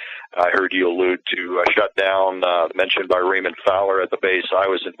Malmstrom. I heard you allude to a shutdown mentioned by Raymond Fowler at the base. I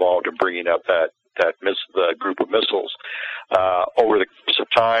was involved in bringing up the group of missiles. Over the course of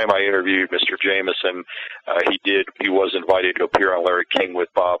time, I interviewed Mr. Jamieson. He was invited to appear on Larry King with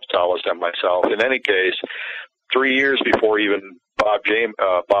Bob Salas and myself. In any case, 3 years before even Bob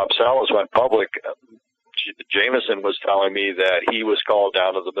Salas went public, Jamieson was telling me that he was called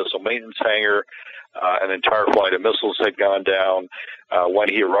down to the missile maintenance hangar. An entire flight of missiles had gone down. When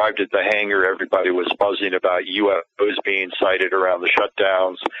he arrived at the hangar, everybody was buzzing about UFOs being sighted around the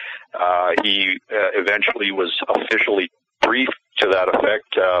shutdowns. He eventually was officially briefed to that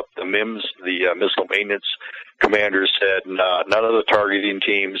effect. The MIMS, the missile maintenance commanders, said none of the targeting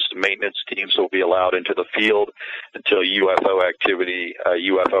teams, maintenance teams will be allowed into the field until UFO activity,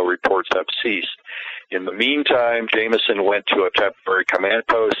 UFO reports have ceased. In the meantime, Jamieson went to a temporary command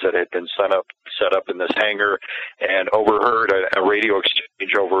post that had been set up in this hangar and overheard a radio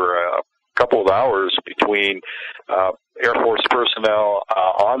exchange over couple of hours between Air Force personnel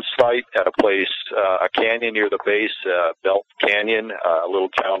on site at a place, a canyon near the base, Belt Canyon, a little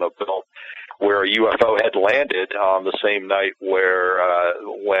town of Belt, where a UFO had landed on the same night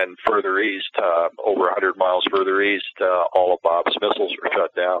when further east, over 100 miles further east, all of Bob's missiles were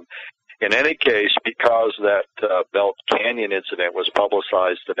shut down. In any case, because that Belt Canyon incident was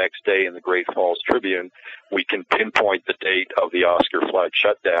publicized the next day in the Great Falls Tribune, we can pinpoint the date of the Oscar flight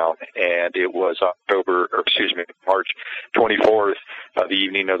shutdown, and it was March 24th, the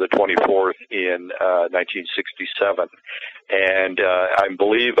evening of the 24th in 1967. And I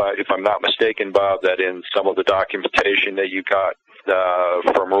believe, if I'm not mistaken, Bob, that in some of the documentation that you got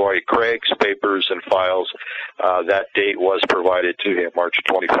from Roy Craig's papers and files, that date was provided to him, March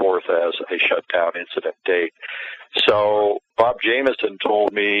 24th, as a shutdown incident date. So Bob Jamieson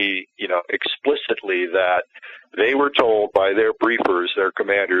told me, explicitly that they were told by their briefers, their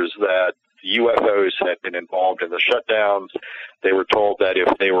commanders, that UFOs had been involved in the shutdowns. They were told that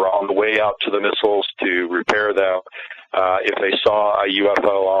if they were on the way out to the missiles to repair them, if they saw a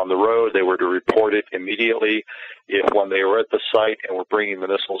UFO on the road, they were to report it immediately. If when they were at the site and were bringing the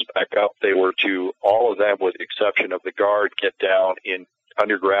missiles back up, they were to, all of them with the exception of the guard, get down in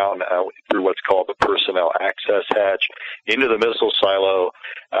underground through what's called the personnel access hatch into the missile silo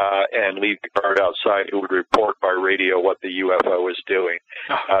and leave the guard outside, who would report by radio what the UFO was doing.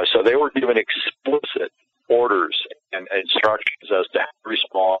 So they were given explicit orders and instructions as to how to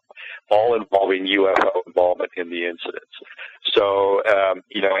respond, all involving UFO involvement in the incidents. So,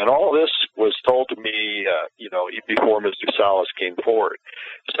 and all of this was told to me, before Mr. Salas came forward.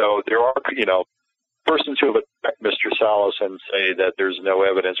 So there are, persons who have attacked Mr. Salas and say that there's no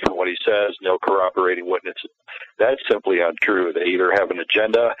evidence for what he says, no corroborating witnesses. That's simply untrue. They either have an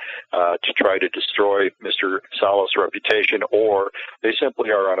agenda to try to destroy Mr. Salas' reputation, or they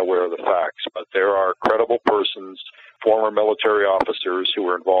simply are unaware of the facts. But there are credible persons, former military officers, who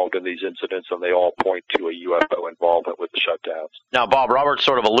were involved in these incidents, and they all point to a UFO involvement with the shutdowns. Now, Bob, Robert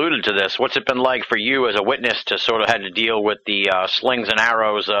sort of alluded to this. What's it been like for you as a witness to sort of had to deal with the slings and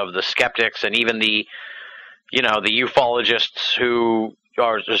arrows of the skeptics and even the ufologists who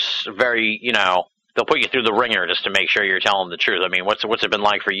are just very, they'll put you through the ringer just to make sure you're telling the truth. I mean, what's it been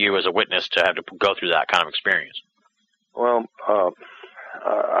like for you as a witness to have to go through that kind of experience? Well,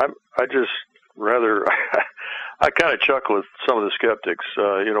 I just rather I kind of chuckle at some of the skeptics.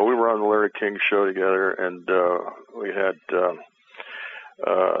 We were on the Larry King show together, and we had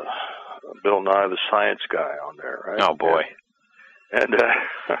Bill Nye, the science guy, on there, right? Oh, boy. And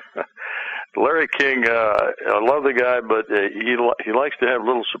Larry King, I love the guy, but he likes to have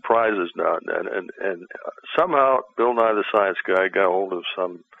little surprises now and then. And somehow Bill Nye, the science guy, got hold of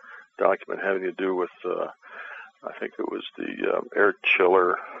some document having to do with, I think it was the air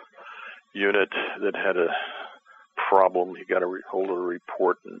chiller unit that had a problem. He got hold of a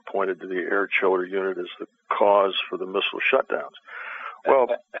report and pointed to the air chiller unit as the cause for the missile shutdowns. Well,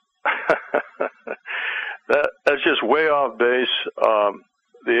 that's just way off base.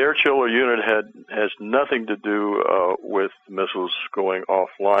 The air chiller unit has nothing to do with missiles going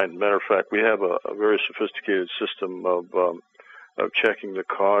offline. Matter of fact, we have a very sophisticated system of checking the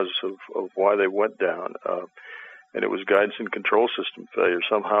cause of why they went down, and it was guidance and control system failure.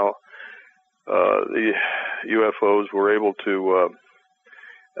 Somehow, the UFOs were able to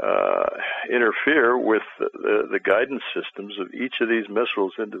interfere with the guidance systems of each of these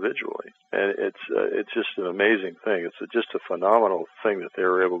missiles individually, and it's just an amazing thing. It's just a phenomenal thing that they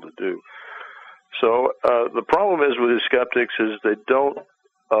were able to do. So the problem is with these skeptics is they don't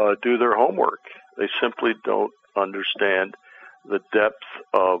do their homework. They simply don't understand the depth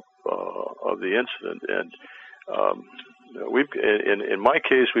of the incident. And in my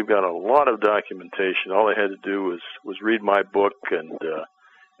case, we've got a lot of documentation. All I had to do was read my book and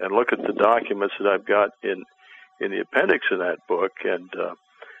look at the documents that I've got in the appendix of that book, and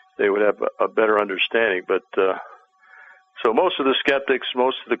they would have a better understanding. But so most of the skeptics,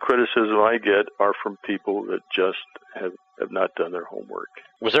 most of the criticism I get are from people that just have not done their homework.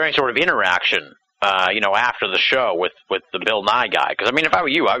 Was there any sort of interaction, after the show with the Bill Nye guy? Because, I mean, if I were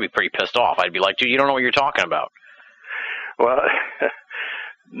you, I'd be pretty pissed off. I'd be like, dude, you don't know what you're talking about. Well,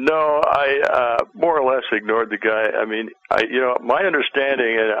 no, I more or less ignored the guy. I mean, my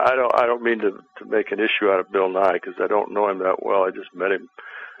understanding, and I don't mean to make an issue out of Bill Nye because I don't know him that well. I just met him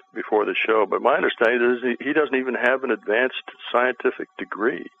before the show. But my understanding is he doesn't even have an advanced scientific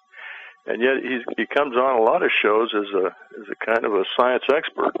degree, and yet he comes on a lot of shows as a kind of a science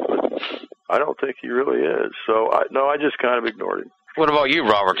expert. But I don't think he really is. So I just kind of ignored him. What about you,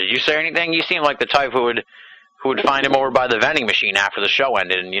 Robert? Did you say anything? You seem like the type who would find him over by the vending machine after the show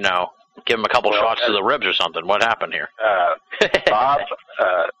ended and, Give him a couple shots to the ribs or something. What happened here? Bob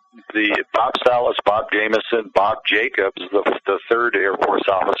Salas, Bob Jameson, Bob Jacobs, the third Air Force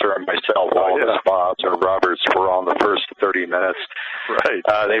officer, and myself, all of us Bobs or Roberts, were on the first 30 minutes. Right.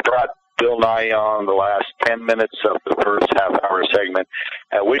 They brought Bill Nye on the last 10 minutes of the first half-hour segment,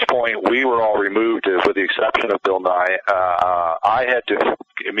 at which point we were all removed, with the exception of Bill Nye. I had to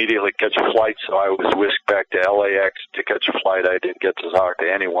immediately catch a flight, so I was whisked back to LAX to catch a flight. I didn't get to talk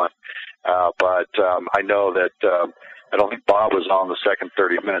to anyone. But I know that I don't think Bob was on the second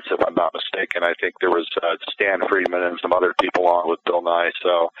 30 minutes, if I'm not mistaken. I think there was Stan Friedman and some other people on with Bill Nye.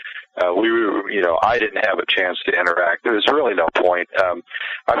 So we were, I didn't have a chance to interact. There was really no point.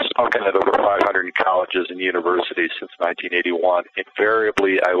 I've spoken at over 500 colleges and universities since 1981.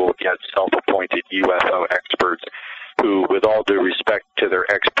 Invariably, I will get self-appointed UFO experts who, with all due respect to their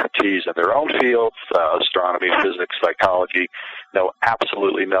expertise in their own fields, astronomy, physics, psychology, know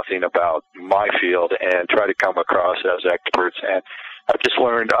absolutely nothing about my field and try to come across as experts. And I've just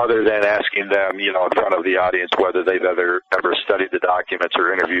learned, other than asking them, in front of the audience, whether they've ever studied the documents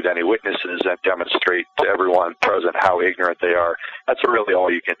or interviewed any witnesses and demonstrate to everyone present how ignorant they are. That's really all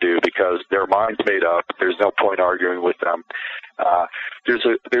you can do, because their mind's made up. There's no point arguing with them. There's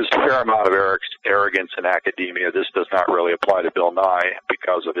a fair amount of arrogance in academia. This does not really apply to Bill Nye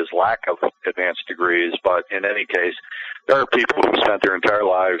because of his lack of advanced degrees, but in any case, there are people who spent their entire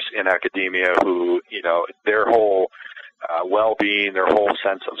lives in academia who, their whole well-being, their whole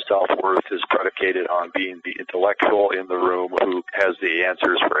sense of self-worth is predicated on being the intellectual in the room who has the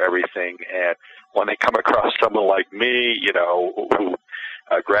answers for everything. And when they come across someone like me, who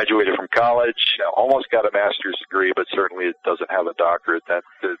graduated from college, almost got a master's degree, but certainly doesn't have a doctorate, that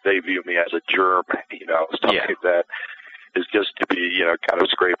they view me as a germ, something that is just to be, kind of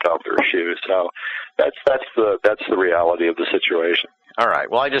scraped off their shoes. So that's the reality of the situation. All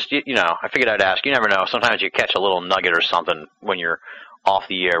right. Well, I just, I figured I'd ask. You never know. Sometimes you catch a little nugget or something when you're off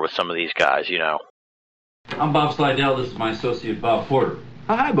the air with some of these guys, I'm Bob Slidell. This is my associate, Bob Porter.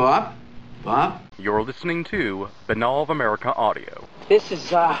 Oh, hi, Bob. Bob? You're listening to Binnall of America Audio. This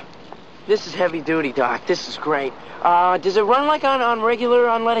is heavy duty, Doc. This is great. Does it run like on regular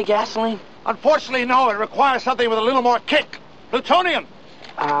unleaded gasoline? Unfortunately, no. It requires something with a little more kick. Plutonium.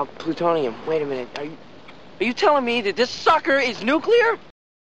 Plutonium. Wait a minute. Are you telling me that this sucker is nuclear?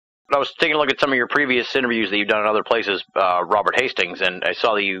 I was taking a look at some of your previous interviews that you've done in other places, Robert Hastings, and I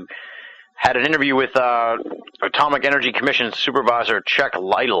saw that you had an interview with Atomic Energy Commission Supervisor Chet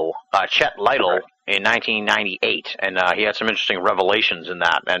Lytle in 1998, and he had some interesting revelations in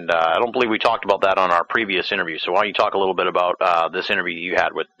that, and I don't believe we talked about that on our previous interview, so why don't you talk a little bit about this interview you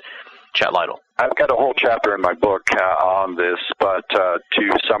had with Chet Lytle? I've got a whole chapter in my book on this, but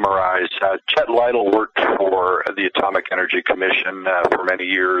to summarize, Chet Lytle worked for the Atomic Energy Commission for many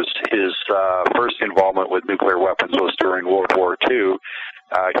years. His first involvement with nuclear weapons was during World War II.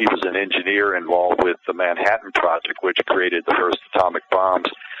 He was an engineer involved with the Manhattan Project, which created the first atomic bombs.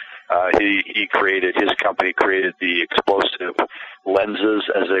 His company created the explosive lenses,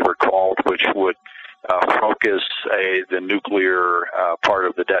 as they were called, which would focus the nuclear part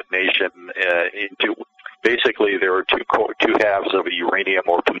of the detonation into. Basically, there were two halves of a uranium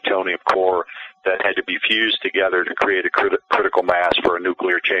or plutonium core that had to be fused together to create a critical mass for a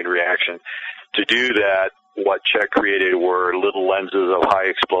nuclear chain reaction. To do that, what Chet created were little lenses of high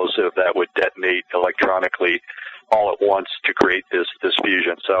explosive that would detonate electronically all at once to create this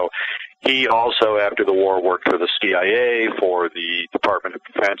fusion. So he also, after the war, worked for the CIA, for the Department of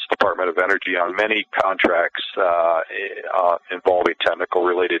Defense, Department of Energy on many contracts involving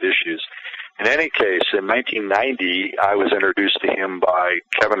technical-related issues. In any case, in 1990, I was introduced to him by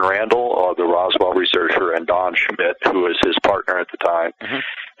Kevin Randall, the Roswell researcher, and Don Schmidt, who was his partner at the time. Mm-hmm.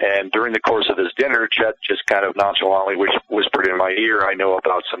 And during the course of this dinner, Chet just kind of nonchalantly whispered in my ear, I know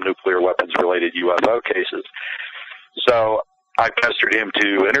about some nuclear weapons-related UFO cases. So I pestered him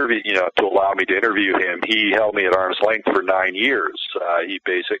to interview, to allow me to interview him. He held me at arm's length for 9 years. He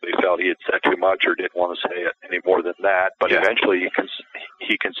basically felt he had said too much or didn't want to say it any more than that. But eventually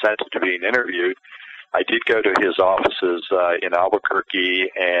he consented to being interviewed. I did go to his offices in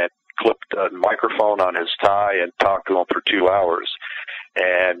Albuquerque and clipped a microphone on his tie and talked to him for 2 hours.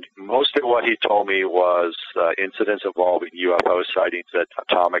 And most of what he told me was incidents involving UFO sightings at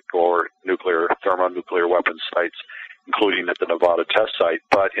atomic or thermonuclear weapons sites, including at the Nevada test site.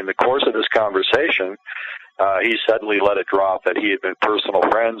 But in the course of this conversation, he suddenly let it drop that he had been personal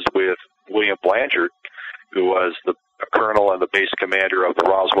friends with William Blanchard, who was the colonel and the base commander of the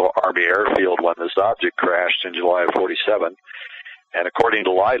Roswell Army Airfield when this object crashed in July of 1947. And according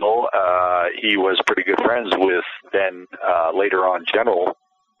to Lytle, he was pretty good friends with then later on General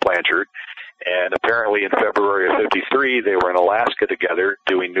Blanchard. And apparently in February of 53, they were in Alaska together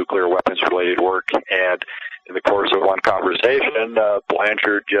doing nuclear weapons-related work. And in the course of one conversation,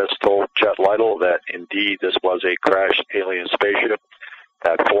 Blanchard just told Chet Lytle that indeed this was a crashed alien spaceship,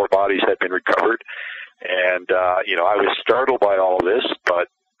 that 4 bodies had been recovered. And, I was startled by all of this, but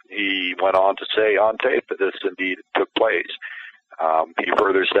he went on to say on tape that this indeed took place. He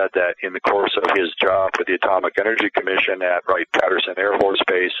further said that in the course of his job with the Atomic Energy Commission at Wright-Patterson Air Force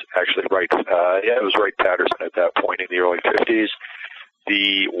Base, actually it was Wright-Patterson at that point in the early 50s,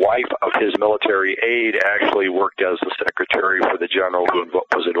 the wife of his military aide actually worked as the secretary for the general who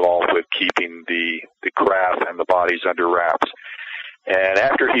was involved with keeping the craft and the bodies under wraps. And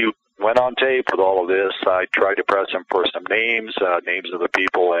after he went on tape with all of this, I tried to press him for some names of the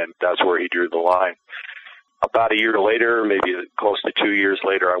people, and that's where he drew the line. About a year later, maybe close to 2 years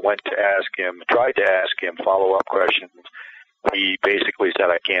later, I tried to ask him follow-up questions. He basically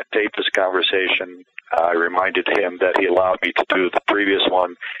said, I can't tape this conversation. I reminded him that he allowed me to do the previous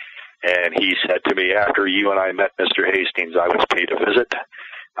one, and he said to me, after you and I met Mr. Hastings, I was paid a visit.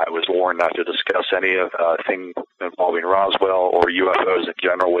 I was warned not to discuss any thing involving Roswell or UFOs in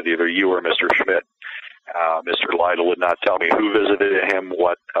general with either you or Mr. Schmidt. Mr. Lytle would not tell me who visited him,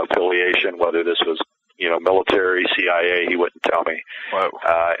 what affiliation, whether this was military, CIA, he wouldn't tell me. Wow.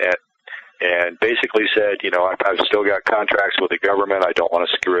 And basically said, I've still got contracts with the government. I don't want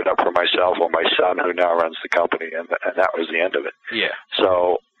to screw it up for myself or my son who now runs the company. And that was the end of it. Yeah.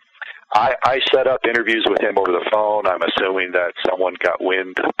 So I set up interviews with him over the phone. I'm assuming that someone got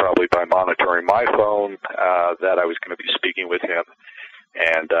wind, probably by monitoring my phone, that I was going to be speaking with him,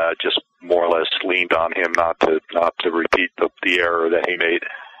 and just more or less leaned on him not to repeat the error that he made.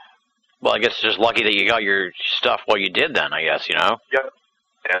 Well, I guess it's just lucky that you got your stuff while you did then, I guess, Yep.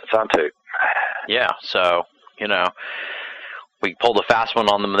 Yeah, it's on tape. Yeah, so, we pulled a fast one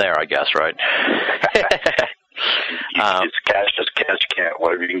on them there, I guess, right? It's cash, just cash, can't,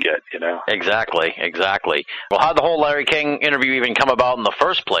 whatever you can get, Exactly. Well, how'd the whole Larry King interview even come about in the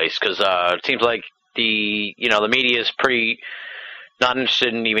first place? Because it seems like the media is pretty not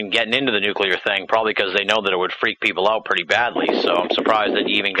interested in even getting into the nuclear thing, probably because they know that it would freak people out pretty badly. So I'm surprised that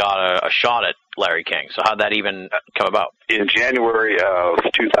you even got a shot at Larry King. So how'd that even come about? In January of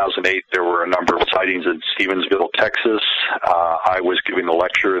 2008, there were a number of sightings in Stevensville, Texas. I was giving a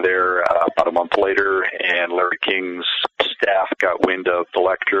lecture there about a month later, and Larry King's staff got wind of the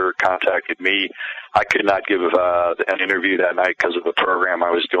lecture, contacted me. I could not give an interview that night because of the program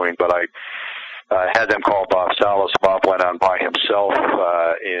I was doing, but I had them call Bob Salas. Bob went on by himself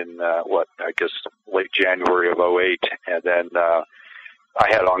in late January of 2008, and then I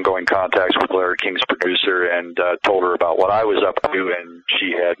had ongoing contacts with Larry King's producer and told her about what I was up to, and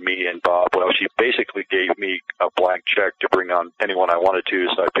she had me and Bob. Well, she basically gave me a blank check to bring on anyone I wanted to,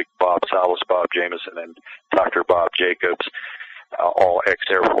 so I picked Bob Salas, Bob Jameson, and Dr. Bob Jacobs, all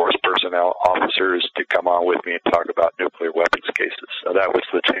ex-Air Force personnel officers, to come on with me and talk about nuclear weapons cases. So that was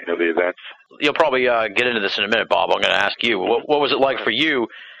the chain of the events. You'll probably get into this in a minute, Bob. I'm going to ask you, what was it like for you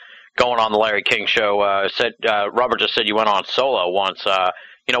going on the Larry King show? Robert just said you went on solo once.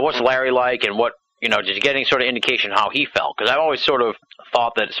 What's Larry like, and what, did you get any sort of indication how he felt? Because I've always sort of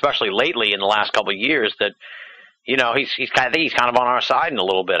thought that, especially lately in the last couple of years, that, he's kind of on our side in a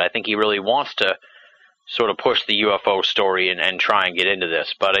little bit. I think he really wants to sort of push the UFO story and try and get into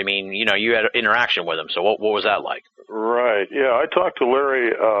this. But, I mean, you had interaction with him, so what was that like? Right. Yeah, I talked to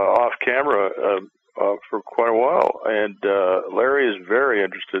Larry off camera for quite a while, and Larry is very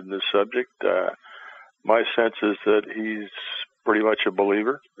interested in this subject. My sense is that he's pretty much a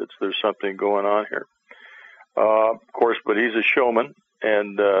believer that there's something going on here. Of course, but he's a showman,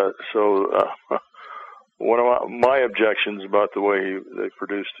 and so one of my objections about the way they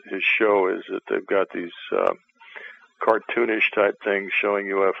produced his show is that they've got these cartoonish type things showing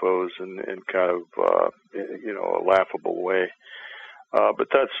UFOs in kind of a laughable way. But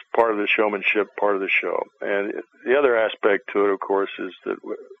that's part of the showmanship, part of the show. And the other aspect to it, of course, is that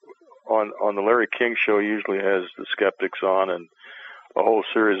on the Larry King show usually has the skeptics on and a whole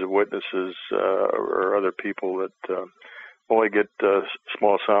series of witnesses or other people that only get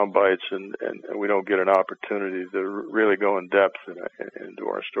small sound bites, and we don't get an opportunity to really go in depth into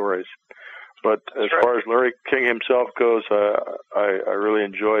our stories. But as far as Larry King himself goes, I really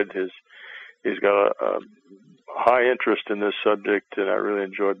enjoyed he's got a high interest in this subject, and I really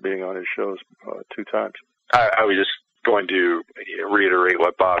enjoyed being on his shows 2 times. I was just going to reiterate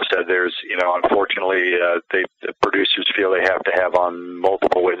what Bob said. There's, unfortunately, the producers feel they have to have on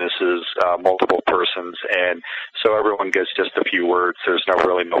multiple witnesses, multiple persons, and so everyone gets just a few words. There's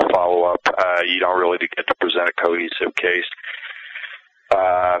really no follow-up. You don't really get to present a cohesive case.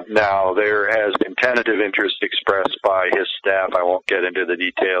 Now, there has been tentative interest expressed by his staff. I won't get into the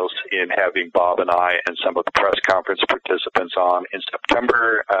details in having Bob and I and some of the press conference participants on in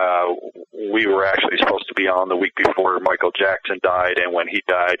September. We were actually supposed to be on the week before Michael Jackson died, and when he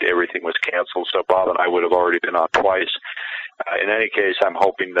died, everything was canceled, so Bob and I would have already been on twice. In any case, I'm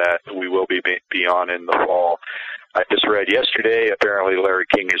hoping that we will be on in the fall. I just read yesterday, apparently Larry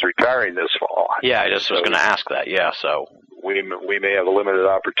King is retiring this fall. Yeah, I just was going to ask that, yeah, so... We may have a limited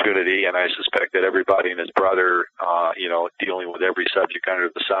opportunity, and I suspect that everybody and his brother, dealing with every subject under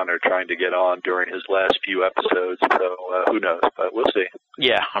the sun, are trying to get on during his last few episodes. So who knows? But we'll see.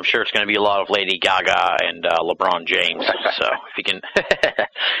 Yeah, I'm sure it's going to be a lot of Lady Gaga and LeBron James. So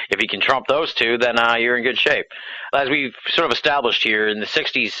if he can trump those two, then you're in good shape. As we've sort of established here, in the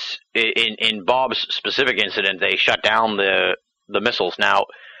 '60s, in Bob's specific incident, they shut down the missiles. Now,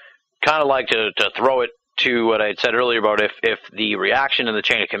 kind of like to throw it to what I had said earlier about if the reaction in the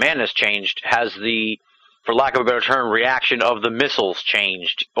chain of command has changed, has the, for lack of a better term, reaction of the missiles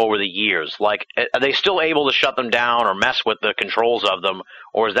changed over the years? Like, are they still able to shut them down or mess with the controls of them,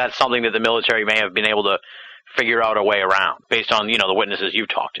 or is that something that the military may have been able to figure out a way around based on, the witnesses you've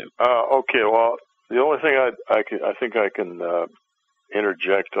talked to? Okay, well, the only thing I think I can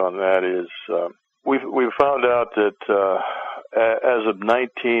interject on that is we've found out that as of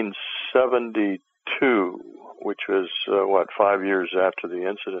 1972, which was 5 years after the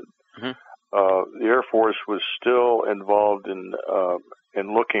incident, the Air Force was still involved in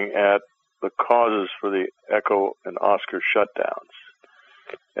looking at the causes for the Echo and Oscar shutdowns.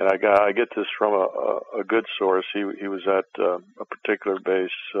 And I get this from a good source. He was at a particular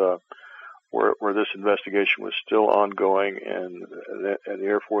base where this investigation was still ongoing, and the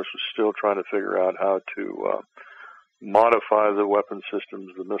Air Force was still trying to figure out how to modify the weapon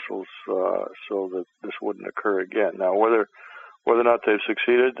systems, the missiles, so that this wouldn't occur again. Now, whether or not they've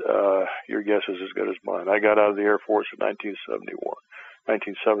succeeded, your guess is as good as mine. I got out of the Air Force in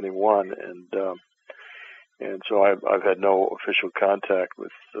 1971, and so I've had no official contact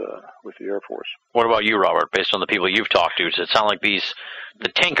with the Air Force. What about you, Robert? Based on the people you've talked to, does it sound like the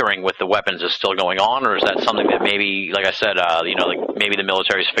tinkering with the weapons is still going on, or is that something that maybe, like I said, maybe the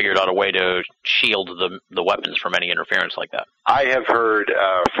military's figured out a way to shield the weapons from any interference like that? I have heard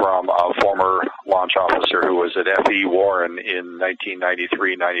from a former launch officer who was at F.E. Warren in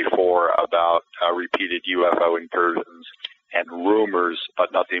 1993-94 about repeated UFO incursions and rumors,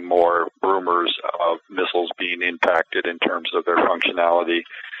 but nothing more, rumors of missiles being impacted in terms of their functionality.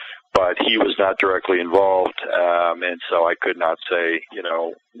 But he was not directly involved, and so I could not say,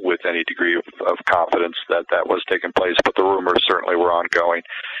 with any degree of confidence that was taking place, but the rumors certainly were ongoing.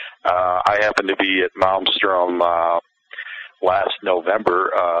 I happened to be at Malmstrom last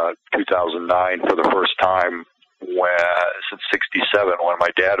November, 2009, for the first time since '67, when my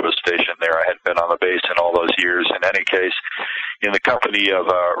dad was stationed there. I hadn't been on the base in all those years. In any case, in the company of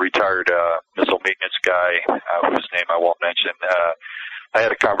a retired missile maintenance guy, whose name I won't mention, I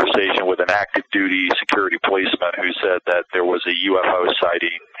had a conversation with an active duty security policeman who said that there was a UFO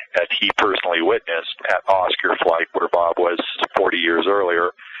sighting that he personally witnessed at Oscar Flight, where Bob was 40 years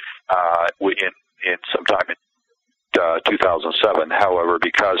earlier, in sometime in 2007. However,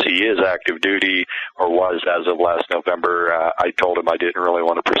 because he is active duty, or was as of last November, I told him I didn't really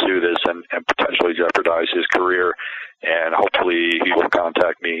want to pursue this and potentially jeopardize his career, and hopefully he will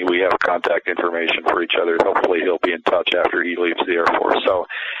contact me. We have contact information for each other. Hopefully he'll be in touch after he leaves the Air Force. So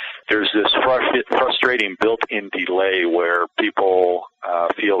there's this frustrating built-in delay where people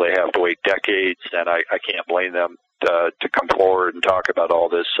feel they have to wait decades, and I can't blame them to come forward and talk about all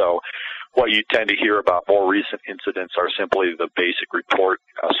this. So what you tend to hear about more recent incidents are simply the basic report,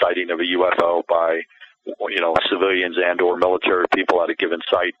 sighting of a UFO by, civilians and or military people at a given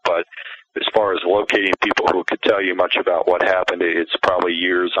site. But as far as locating people who could tell you much about what happened, it's probably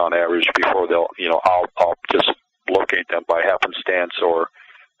years on average before they'll, I'll just locate them by happenstance or,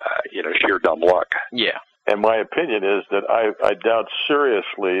 sheer dumb luck. Yeah. And my opinion is that I doubt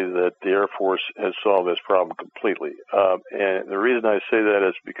seriously that the Air Force has solved this problem completely. And the reason I say that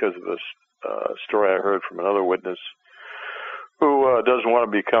is because of a story I heard from another witness who doesn't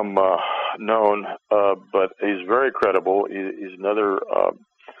want to become known, but he's very credible. He's another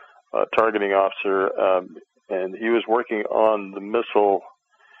targeting officer, and he was working on the missile,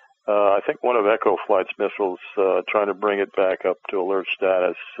 I think one of Echo Flight's missiles, trying to bring it back up to alert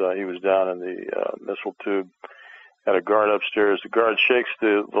status. He was down in the missile tube, had a guard upstairs. The guard shakes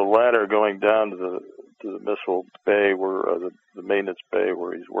the ladder going down to the missile bay, where the maintenance bay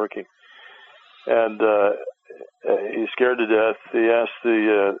where he's working, and he's scared to death. He asks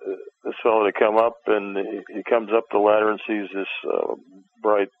this fellow to come up, and he comes up the ladder and sees this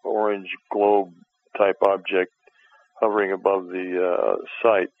bright orange globe-type object hovering above the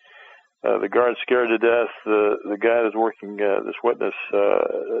site. The guard's scared to death. The guy that's working, this witness,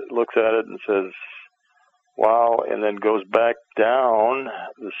 looks at it and says, "Wow," and then goes back down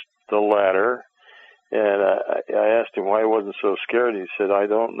the ladder. And I asked him why he wasn't so scared. He said, "I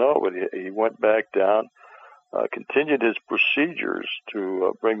don't know," but he went back down, continued his procedures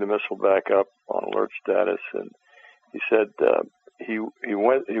to bring the missile back up on alert status, and he said he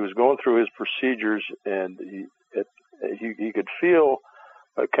was going through his procedures, and he could feel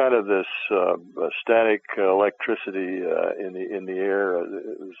kind of this static electricity in the air.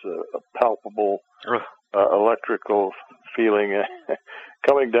 It was a palpable electrical feeling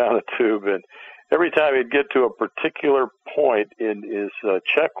coming down the tube, and every time he'd get to a particular point in his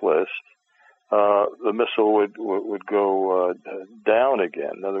checklist, the missile would go down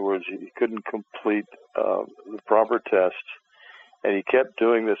again. In other words, he couldn't complete the proper tests, and he kept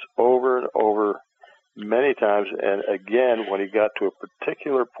doing this over and over many times. And again, when he got to a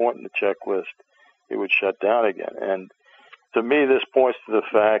particular point in the checklist, it would shut down again. And to me, this points to the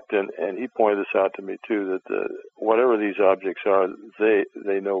fact, and he pointed this out to me too, that whatever these objects are,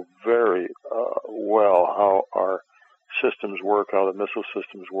 they know very well how our systems work, how the missile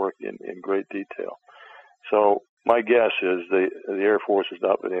systems work in great detail. So my guess is the Air Force has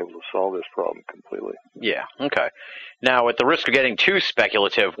not been able to solve this problem completely. Yeah, okay. Now, at the risk of getting too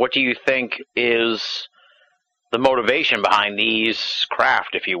speculative, what do you think is the motivation behind these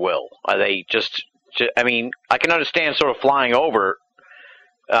craft, if you will? Are they just I mean, I can understand sort of flying over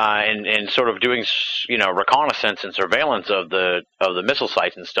and sort of doing, reconnaissance and surveillance of the missile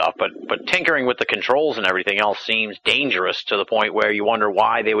sites and stuff, but tinkering with the controls and everything else seems dangerous to the point where you wonder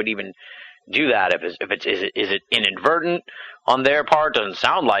why they would even do that. Is it inadvertent on their part? Doesn't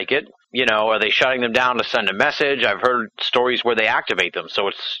sound like it. Are they shutting them down to send a message? I've heard stories where they activate them, so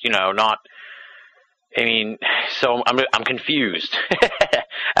it's not. I mean, so I'm confused,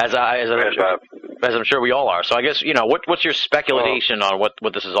 as I'm sure we all are. So I guess what's your speculation on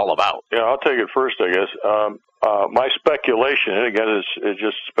what this is all about? Yeah, I'll take it first, I guess. My speculation, and again, it's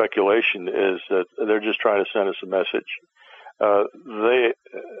just speculation, is that they're just trying to send us a message. They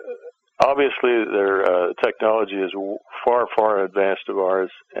obviously their technology is far, far advanced of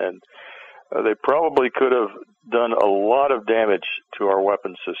ours, and they probably could have done a lot of damage to our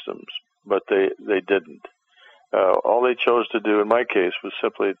weapon systems, but they didn't. All they chose to do in my case was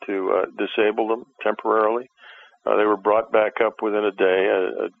simply to disable them temporarily. They were brought back up within a day,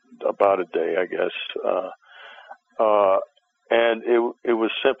 about a day, I guess. And it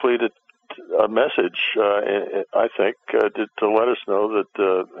was simply a message, I think, to let us know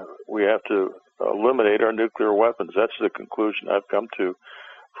that we have to eliminate our nuclear weapons. That's the conclusion I've come to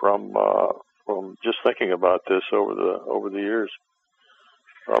from just thinking about this over the years.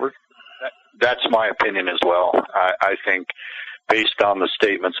 Robert? That's my opinion as well. I think, based on the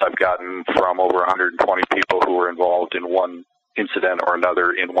statements I've gotten from over 120 people who were involved in one incident or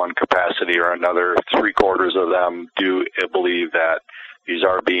another in one capacity or another, 3/4 of them do believe that these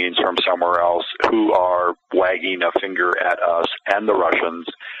are beings from somewhere else who are wagging a finger at us and the Russians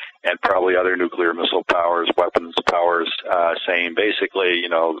and probably other nuclear missile powers, weapons powers, saying basically,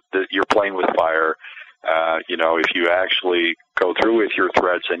 that you're playing with fire. If you actually go through with your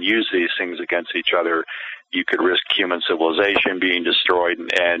threats and use these things against each other, you could risk human civilization being destroyed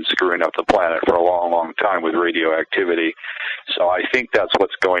and screwing up the planet for a long, long time with radioactivity. So I think that's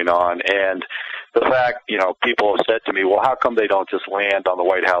what's going on. And the fact, people have said to me, well, how come they don't just land on the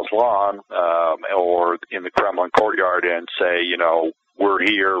White House lawn or in the Kremlin courtyard and say, we're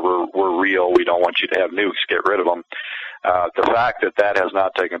here, we're real, we don't want you to have nukes, get rid of them. The fact that has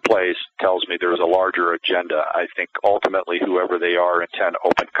not taken place tells me there's a larger agenda. I think ultimately whoever they are intend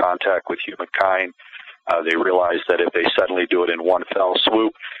open contact with humankind. They realize that if they suddenly do it in one fell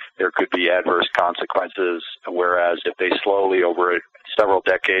swoop, there could be adverse consequences, whereas if they slowly over several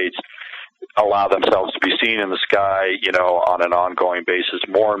decades allow themselves to be seen in the sky, on an ongoing basis,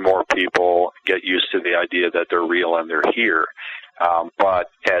 more and more people get used to the idea that they're real and they're here. But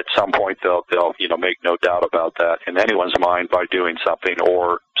at some point they'll make no doubt about that in anyone's mind by doing something,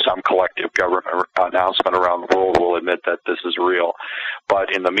 or some collective government announcement around the world will admit that this is real.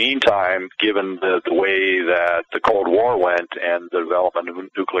 But in the meantime, given the way that the Cold War went and the development of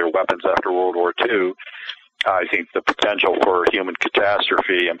nuclear weapons after World War II, I think the potential for human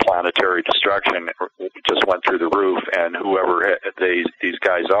catastrophe and planetary destruction just went through the roof, and whoever these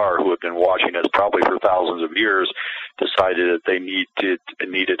guys are who have been watching us probably for thousands of years decided that they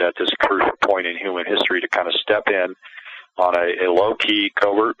needed at this crucial point in human history to kind of step in on a low-key,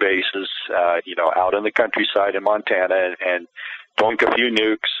 covert basis, out in the countryside in Montana and dunk a few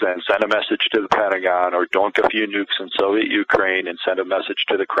nukes and send a message to the Pentagon, or dunk a few nukes in Soviet Ukraine and send a message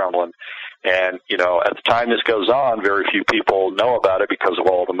to the Kremlin. And, at the time this goes on, very few people know about it because of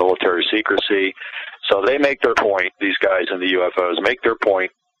all the military secrecy. So they make their point, these guys in the UFOs make their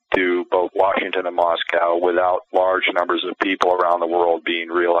point to both Washington and Moscow without large numbers of people around the world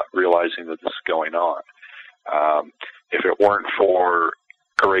realizing that this is going on. If it weren't for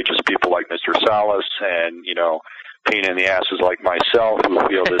courageous people like Mr. Salas and, pain in the asses like myself who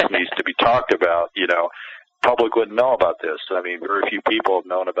feel this needs to be talked about, public wouldn't know about this. I mean, very few people have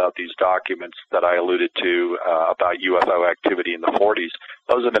known about these documents that I alluded to about UFO activity in the 40s.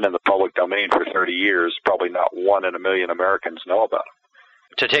 Those have been in the public domain for 30 years. Probably not 1 in a million Americans know about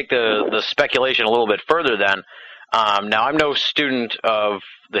them. To take the speculation a little bit further then, now I'm no student of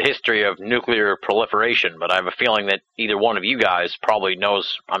the history of nuclear proliferation, but I have a feeling that either one of you guys probably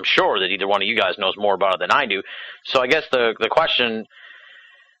knows, I'm sure that either one of you guys knows more about it than I do. So I guess the question,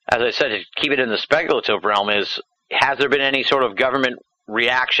 as I said, to keep it in the speculative realm is, has there been any sort of government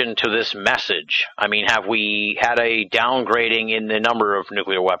reaction to this message? I mean, have we had a downgrading in the number of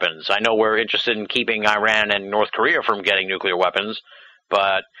nuclear weapons? I know we're interested in keeping Iran and North Korea from getting nuclear weapons,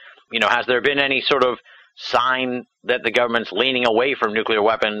 but, has there been any sort of sign that the government's leaning away from nuclear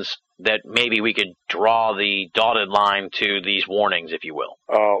weapons that maybe we could draw the dotted line to these warnings, if you will?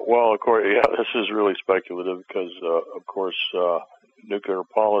 Well, of course, this is really speculative because, of course, nuclear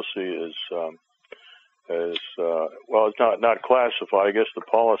policy is well, it's not classified. I guess the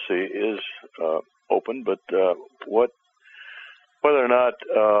policy is open, but whether or not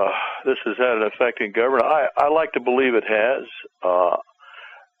this has had an effect in government, I like to believe it has.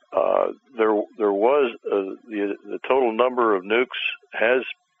 There was the total number of nukes has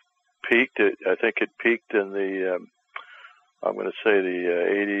peaked. I think it peaked in the I'm going to say the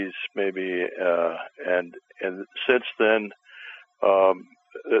 80s maybe, and since then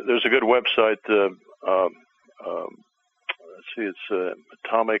there's a good website. Let's see, it's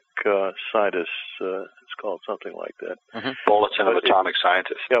Atomic Scientists. It's called something like that. Mm-hmm. Bulletin of Atomic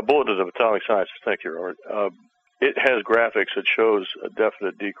Scientists. Yeah, Bulletin of Atomic Scientists. Thank you, Robert. It has graphics that shows a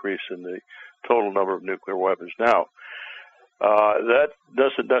definite decrease in the total number of nuclear weapons. Now, that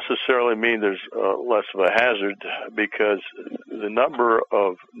doesn't necessarily mean there's less of a hazard because the number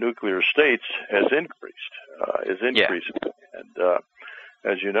of nuclear states has increased. Yeah. And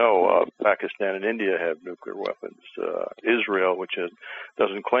as you know, Pakistan and India have nuclear weapons. Israel, which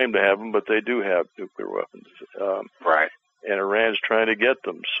doesn't claim to have them, but they do have nuclear weapons. Right. And Iran's trying to get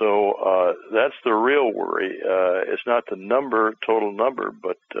them. So that's the real worry. It's not the total number,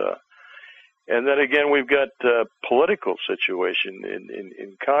 but and then again, we've got political situation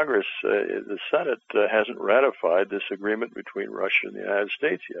in Congress. The Senate hasn't ratified this agreement between Russia and the United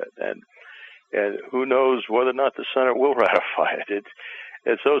States yet, and who knows whether or not the Senate will ratify it.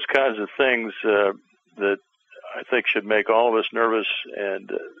 It's those kinds of things that I think should make all of us nervous. And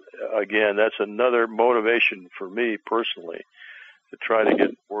again, that's another motivation for me personally to try to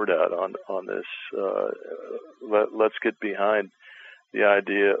get word out on this. Let's get behind the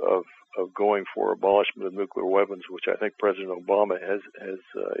idea of going for abolishment of nuclear weapons, which I think President Obama has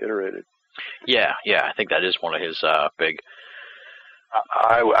iterated. Yeah, I think that is one of his big.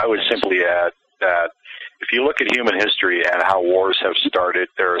 I would simply add that if you look at human history and how wars have started,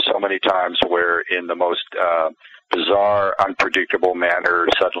 there are so many times where in the most bizarre, unpredictable manner,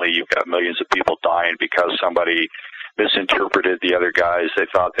 suddenly you've got millions of people dying because somebody misinterpreted the other guys. They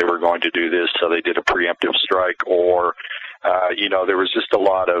thought they were going to do this, so they did a preemptive strike, or there was just a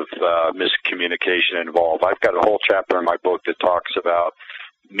lot of miscommunication involved. I've got a whole chapter in my book that talks about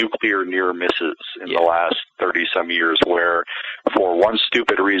nuclear near misses in the last 30-some years, where for one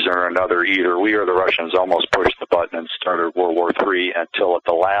stupid reason or another, either we or the Russians almost pushed the button and started World War III until at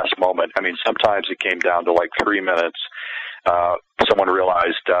the last moment. I mean, sometimes it came down to like 3 minutes. Someone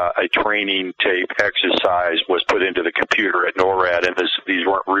realized a training tape exercise was put into the computer at NORAD, and these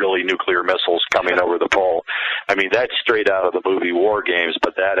weren't really nuclear missiles coming over the pole. I mean, that's straight out of the movie War Games,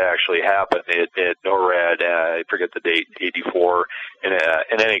 but that actually happened at NORAD. I forget the date, 84.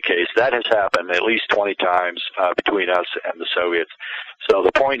 In any case, that has happened at least 20 times between us and the Soviets. So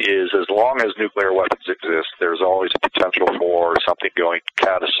the point is, as long as nuclear weapons exist, there's always a potential for something going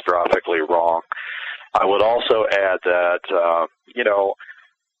catastrophically wrong. I would also add that,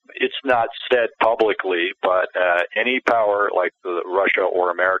 it's not said publicly, but any power like Russia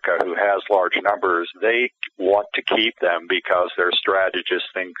or America who has large numbers, they want to keep them because their strategists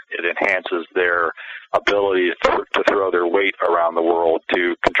think it enhances their ability to throw their weight around the world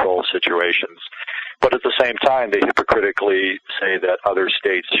to control situations. But at the same time, they hypocritically say that other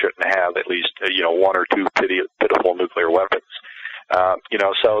states shouldn't have at least, one or two pitiful nuclear weapons.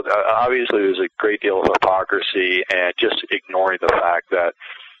 So obviously there's a great deal of hypocrisy and just ignoring the fact that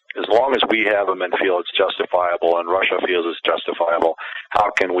as long as we have them and feel it's justifiable and Russia feels it's justifiable, how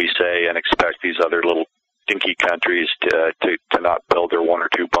can we say and expect these other little dinky countries to not build their one or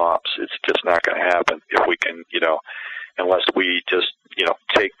two bombs? It's just not going to happen if we can, unless we just,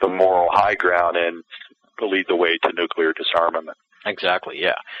 take the moral high ground and lead the way to nuclear disarmament. Exactly,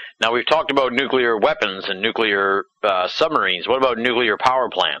 yeah. Now, we've talked about nuclear weapons and nuclear submarines. What about nuclear power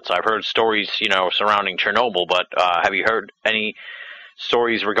plants? I've heard stories, surrounding Chernobyl, but have you heard any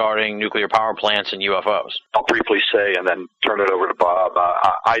stories regarding nuclear power plants and UFOs? I'll briefly say and then turn it over to Bob.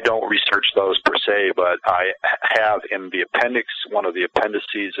 I don't research those per se, but I have in the appendix, one of the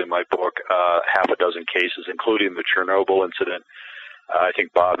appendices in my book, half a dozen cases, including the Chernobyl incident. I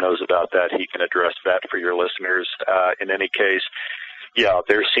think Bob knows about that. He can address that for your listeners. In any case,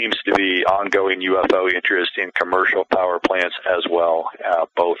 there seems to be ongoing UFO interest in commercial power plants as well,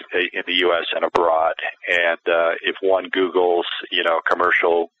 both in the U.S. and abroad. And if one Googles,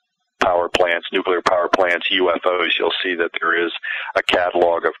 commercial power plants, nuclear power plants, UFOs, you'll see that there is a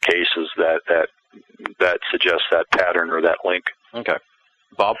catalog of cases that suggests that pattern or that link. Okay.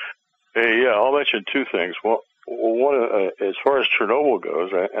 Bob? Hey, I'll mention two things. Well, one, as far as Chernobyl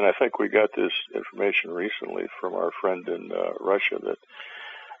goes, and I think we got this information recently from our friend in Russia,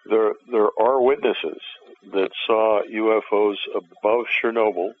 that there are witnesses that saw UFOs above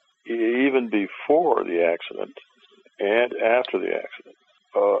Chernobyl even before the accident and after the accident.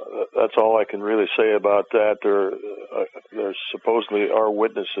 That's all I can really say about that. There supposedly are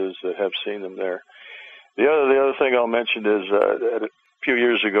witnesses that have seen them there. The other thing I'll mention is a few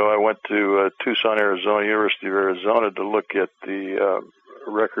years ago I went to Tucson, Arizona, University of Arizona, to look at the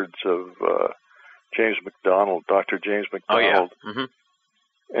records of James McDonald, Dr. James McDonald. Oh, yeah. Mm-hmm.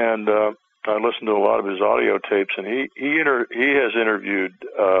 And I listened to a lot of his audio tapes, and he has interviewed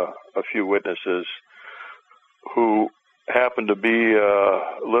a few witnesses who happen to be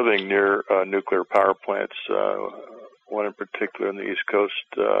living near nuclear power plants, one in particular on the East Coast,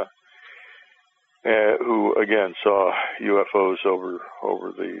 who, again, saw UFOs over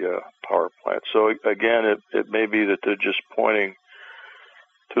the power plant. So, again, it may be that they're just pointing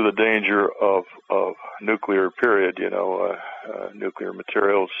to the danger of nuclear, period, nuclear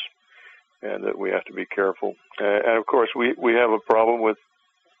materials, and that we have to be careful. And, of course, we have a problem with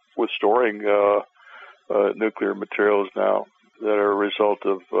storing nuclear materials now that are a result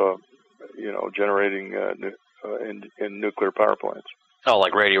of, generating in nuclear power plants. Oh,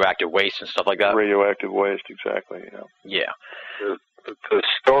 like radioactive waste and stuff like that? Radioactive waste, exactly, Yeah. The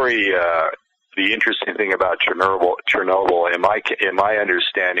story, the interesting thing about Chernobyl, in my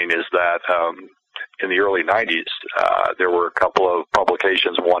understanding, is that in the early 90s, there were a couple of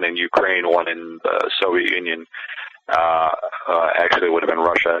publications, one in Ukraine, one in the Soviet Union, actually it would have been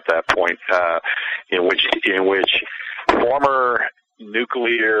Russia at that point, in which former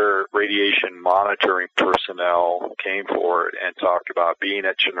nuclear radiation monitoring personnel came forward and talked about being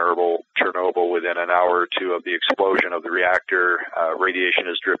at Chernobyl within an hour or two of the explosion of the reactor. Radiation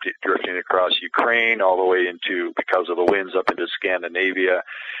is drifting across Ukraine all the way into, because of the winds, up into Scandinavia.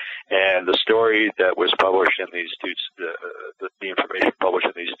 And the story that was published in these two, the information published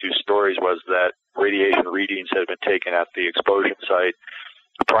in these two stories was that radiation readings had been taken at the explosion site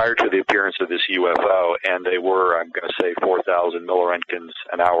prior to the appearance of this UFO, and they were, I'm going to say, 4,000 milliroentgens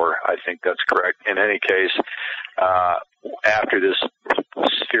an hour. I think that's correct. In any case, after this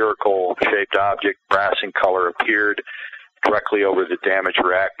spherical-shaped object, brass in color, appeared directly over the damaged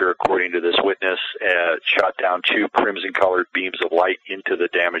reactor, according to this witness, shot down two crimson-colored beams of light into the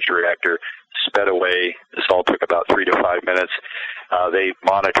damaged reactor, sped away. This all took about 3 to 5 minutes. They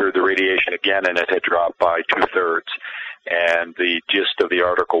monitored the radiation again, and it had dropped by 2/3. And the gist of the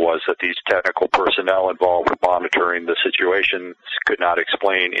article was that these technical personnel involved with monitoring the situation could not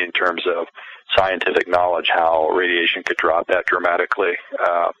explain in terms of scientific knowledge how radiation could drop that dramatically,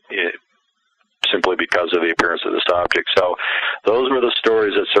 simply because of the appearance of this object. So those were the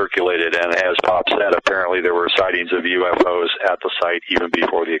stories that circulated, and as Bob said, apparently there were sightings of UFOs at the site even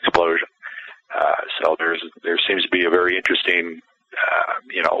before the explosion. So there seems to be a very interesting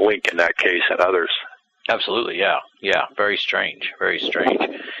link in that case and others. Absolutely, yeah. Yeah, very strange, very strange.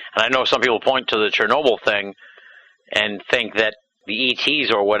 And I know some people point to the Chernobyl thing and think that the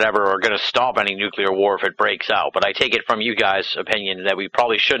ETs or whatever are going to stop any nuclear war if it breaks out. But I take it from you guys' opinion that we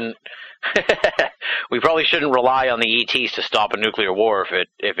probably shouldn't rely on the ETs to stop a nuclear war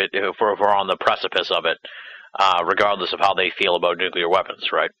if we're on the precipice of it, regardless of how they feel about nuclear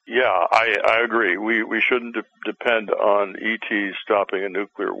weapons, right? Yeah, I agree. We shouldn't depend on ETs stopping a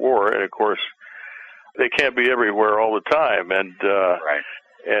nuclear war, and of course, they can't be everywhere all the time, and right.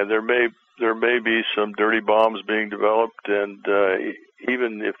 And there may be some dirty bombs being developed, and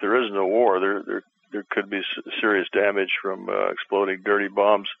even if there is no war, there could be serious damage from exploding dirty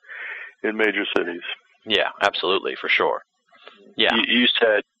bombs in major cities. Yeah, absolutely, for sure. Yeah.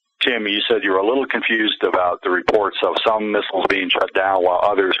 Tim, you said you were a little confused about the reports of some missiles being shut down while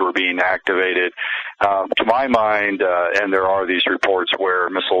others were being activated. To my mind, and there are these reports where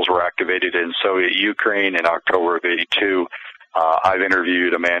missiles were activated in Soviet Ukraine in October of '82. I've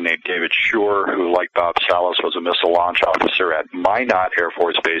interviewed a man named David Schur, who, like Bob Salas, was a missile launch officer at Minot Air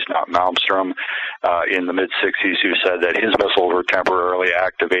Force Base, not Malmstrom, in the mid-'60s, who said that his missiles were temporarily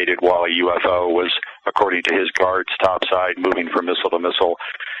activated while a UFO was, according to his guards, topside, moving from missile to missile.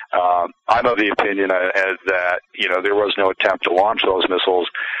 I'm of the opinion that, there was no attempt to launch those missiles.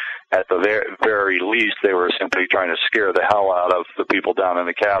 At the very least, they were simply trying to scare the hell out of the people down in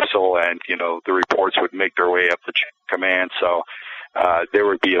the capsule, and, the reports would make their way up the chain of command. So there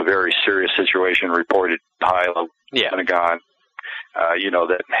would be a very serious situation reported high level Pentagon.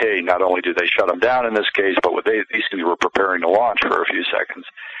 That, hey, not only did they shut them down in this case, but these things were preparing to launch for a few seconds.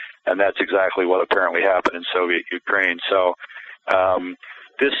 And that's exactly what apparently happened in Soviet Ukraine. So,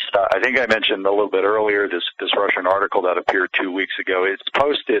 this, I think I mentioned a little bit earlier, this Russian article that appeared 2 weeks ago. It's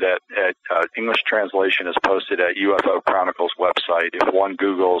posted at English translation is posted at UFO Chronicles website. If one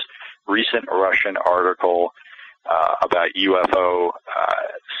Googles recent Russian article about UFO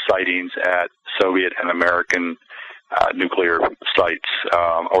sightings at Soviet and American nuclear sites,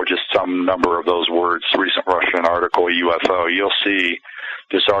 or just some number of those words, recent Russian article UFO, you'll see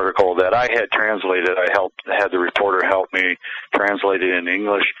this article that I had translated. I had the reporter help me translate it in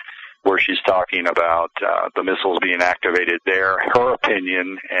English, where she's talking about the missiles being activated there. Her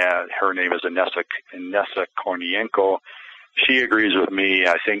opinion, and her name is Inessa Kornienko, she agrees with me.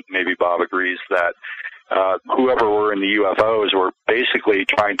 I think maybe Bob agrees that whoever were in the UFOs were basically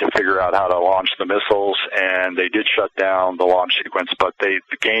trying to figure out how to launch the missiles, and they did shut down the launch sequence, but they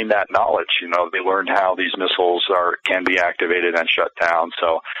gained that knowledge. They learned how these missiles can be activated and shut down,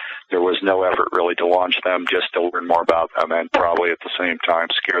 so there was no effort really to launch them, just to learn more about them and probably at the same time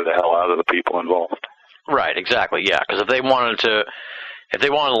scare the hell out of the people involved. Right, exactly, yeah, because if they wanted to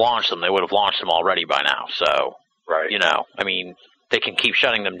launch them, they would have launched them already by now, so, right. They can keep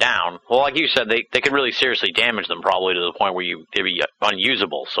shutting them down. Well, like you said, they could really seriously damage them, probably to the point where they'd be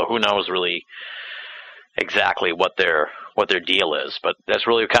unusable. So who knows really exactly what their deal is. But that's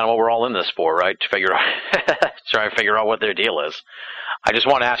really kind of what we're all in this for, right? To try and figure out what their deal is. I just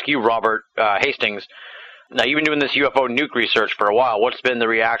want to ask you, Robert Hastings, now you've been doing this UFO nuke research for a while. What's been the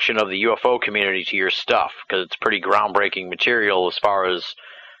reaction of the UFO community to your stuff? Because it's pretty groundbreaking material as far as,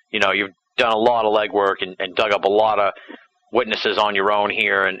 you've done a lot of legwork and dug up a lot of witnesses on your own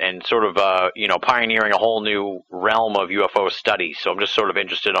here and sort of, pioneering a whole new realm of UFO study. So I'm just sort of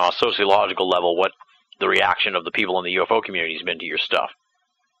interested on a sociological level what the reaction of the people in the UFO community has been to your stuff.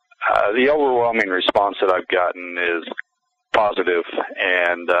 The overwhelming response that I've gotten is positive,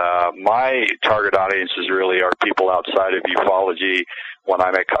 and my target audiences really are people outside of ufology. When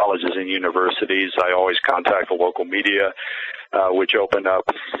I'm at colleges and universities, I always contact the local media, which opens up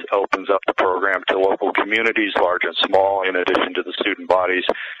the program to local communities, large and small, in addition to the student bodies.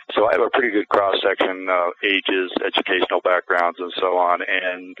 So I have a pretty good cross-section of ages, educational backgrounds, and so on.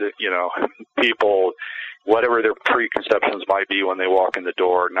 And, people, whatever their preconceptions might be when they walk in the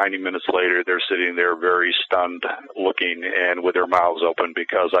door, 90 minutes later, they're sitting there very stunned looking and with their mouths open,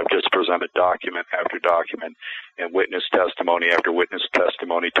 because I've just presented document after document and witness testimony after witness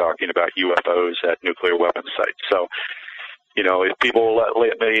testimony talking about UFOs at nuclear weapons sites. So, if people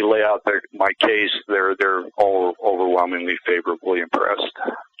let me lay out my case, they're all overwhelmingly favorably impressed.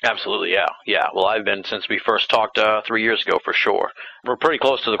 Absolutely, yeah. Well, I've been since we first talked 3 years ago, for sure. We're pretty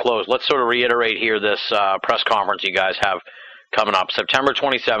close to the close. Let's sort of reiterate here this press conference you guys have coming up, September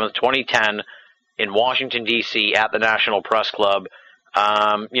 27th, 2010, in Washington, D.C., at the National Press Club.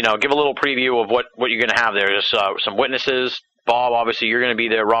 Give a little preview of what you're going to have there. There's some witnesses. Bob, obviously, you're going to be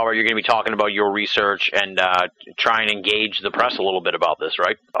there. Robert, you're going to be talking about your research and try and engage the press a little bit about this,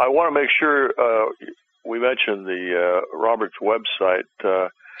 right? I want to make sure we mention the Robert's website.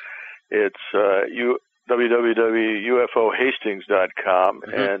 It's www.ufohastings.com,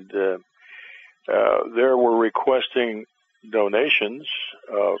 and there we're requesting donations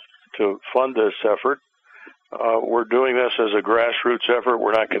to fund this effort. We're doing this as a grassroots effort.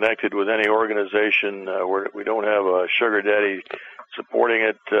 We're not connected with any organization. We don't have a sugar daddy supporting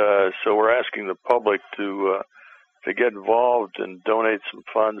it. So we're asking the public to get involved and donate some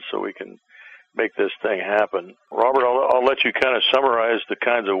funds so we can make this thing happen. Robert, I'll let you kind of summarize the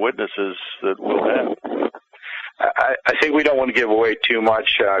kinds of witnesses that we'll have. I think we don't want to give away too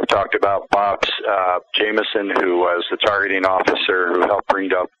much. I've talked about Bob Jameson, who was the targeting officer who helped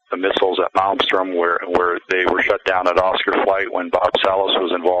bring up the missiles at Malmstrom, where they were shut down at Oscar Flight when Bob Salas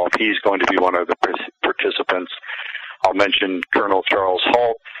was involved. He's going to be one of the participants. I'll mention Colonel Charles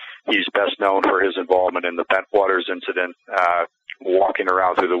Halt. He's best known for his involvement in the Bentwaters incident, walking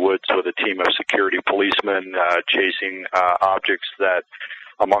around through the woods with a team of security policemen, chasing objects that,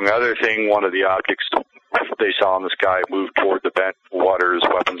 among other things, one of the objects they saw in the sky moved toward the Bentwaters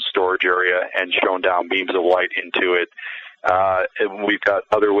weapons storage area and shone down beams of light into it. And we've got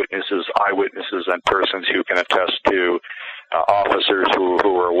other witnesses, eyewitnesses, and persons who can attest to officers who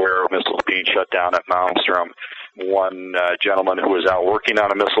were aware of missiles being shut down at Malmstrom. One gentleman who was out working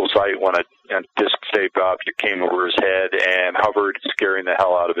on a missile site when a disc-shaped object came over his head and hovered, scaring the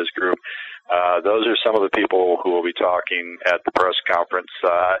hell out of his group. Those are some of the people who will be talking at the press conference.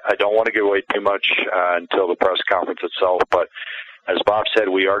 I don't want to give away too much until the press conference itself, but as Bob said,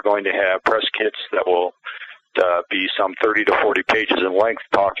 we are going to have press kits that will be some 30 to 40 pages in length,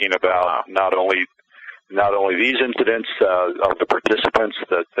 talking about not only these incidents of the participants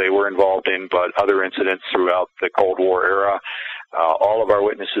that they were involved in, but other incidents throughout the Cold War era. All of our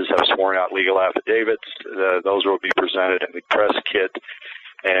witnesses have sworn out legal affidavits. Those will be presented in the press kit.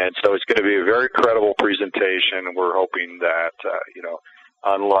 And so it's going to be a very credible presentation, and we're hoping that,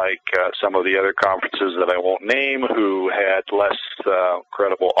 unlike some of the other conferences that I won't name who had less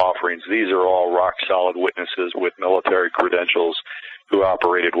credible offerings, these are all rock-solid witnesses with military credentials who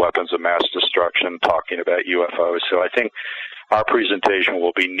operated weapons of mass destruction talking about UFOs. So I think our presentation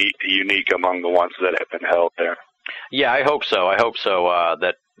will be unique among the ones that have been held there. Yeah, I hope so. I hope so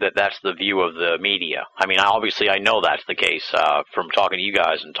that's the view of the media. I mean, obviously I know that's the case from talking to you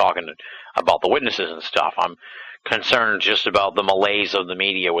guys and talking about the witnesses and stuff. I'm concerned just about the malaise of the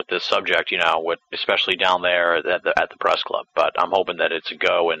media with this subject, especially down there at the press club. But I'm hoping that it's a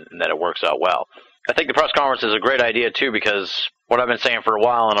go and that it works out well. I think the press conference is a great idea, too, because what I've been saying for a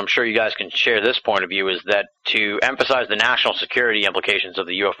while, and I'm sure you guys can share this point of view, is that to emphasize the national security implications of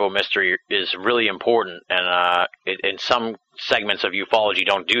the UFO mystery is really important, and in some segments of ufology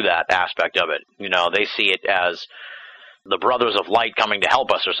don't do that aspect of it. They see it as the Brothers of Light coming to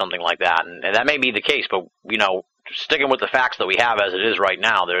help us or something like that, and that may be the case, but, sticking with the facts that we have as it is right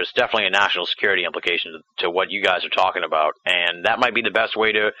now, there's definitely a national security implication to what you guys are talking about, and that might be the best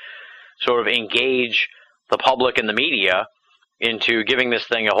way to sort of engage the public and the media into giving this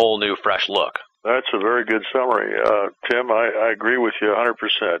thing a whole new, fresh look. That's a very good summary. Tim, I agree with you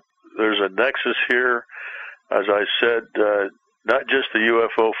 100%. There's a nexus here, as I said, not just the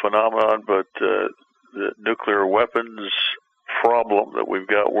UFO phenomenon, but the nuclear weapons problem that we've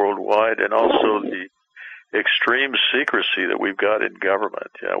got worldwide, and also the extreme secrecy that we've got in government.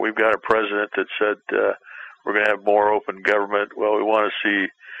 We've got a president that said we're going to have more open government. Well, we want to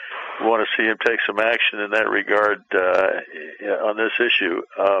see him take some action in that regard on this issue.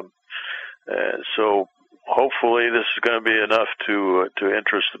 So hopefully this is going to be enough to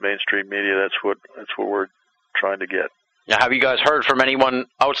interest the mainstream media. That's what we're trying to get. Now, have you guys heard from anyone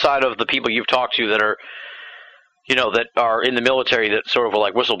outside of the people you've talked to that are, that are in the military that sort of are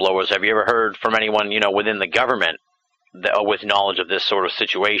like whistleblowers? Have you ever heard from anyone, within the government with knowledge of this sort of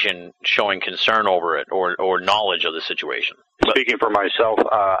situation showing concern over it or knowledge of the situation? Speaking for myself,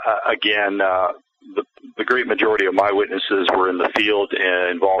 again, the great majority of my witnesses were in the field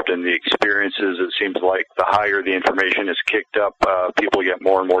and involved in the experiences. It seems like the higher the information is kicked up, people get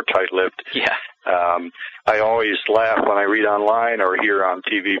more and more tight-lipped. Yeah. I always laugh when I read online or hear on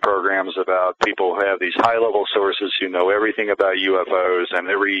TV programs about people who have these high-level sources who know everything about UFOs and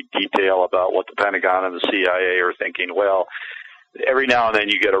every detail about what the Pentagon and the CIA are thinking. Well, every now and then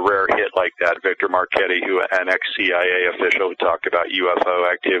you get a rare hit like that, Victor Marchetti, an ex-CIA official who talked about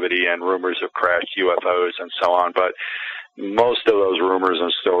UFO activity and rumors of crashed UFOs and so on. But most of those rumors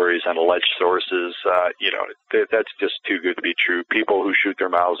and stories and alleged sources, that's just too good to be true. People who shoot their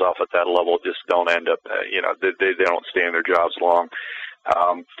mouths off at that level just don't end up, they don't stay in their jobs long.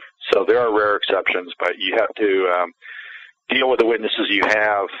 So there are rare exceptions, but you have to deal with the witnesses you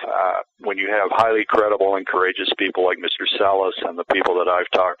have, when you have highly credible and courageous people like Mr. Salas and the people that I've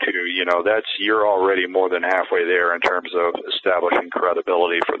talked to, you're already more than halfway there in terms of establishing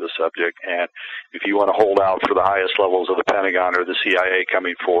credibility for the subject. And if you want to hold out for the highest levels of the Pentagon or the CIA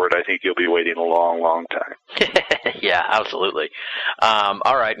coming forward, I think you'll be waiting a long, long time. Yeah, absolutely.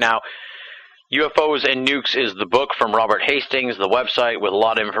 All right, now, UFOs and Nukes is the book from Robert Hastings. The website with a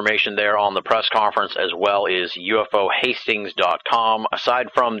lot of information there on the press conference as well is ufohastings.com. Aside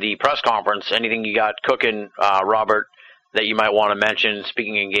from the press conference, anything you got cooking, Robert, that you might want to mention,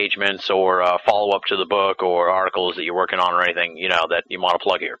 speaking engagements or follow-up to the book or articles that you're working on or anything, that you want to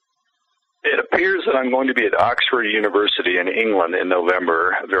plug here? It appears that I'm going to be at Oxford University in England in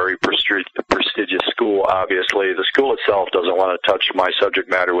November, a very prestigious school, obviously. The school itself doesn't want to touch my subject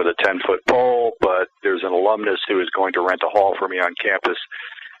matter with a 10-foot pole, but there's an alumnus who is going to rent a hall for me on campus.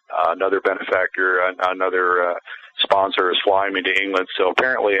 Another benefactor, another sponsor is flying me to England, so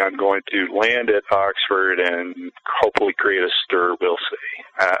apparently I'm going to land at Oxford and hopefully create a stir, we'll see.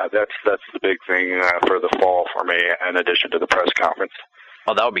 That's the big thing for the fall for me, in addition to the press conference.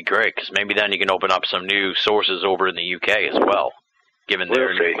 Oh, that would be great, because maybe then you can open up some new sources over in the UK as well, given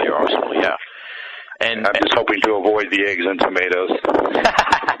their nuclear arsenal, yeah. And I'm just hoping to avoid the eggs and tomatoes.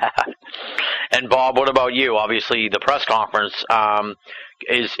 And Bob, what about you? Obviously, the press conference,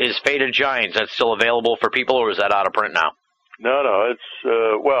 is Faded Giants, that's still available for people, or is that out of print now? No,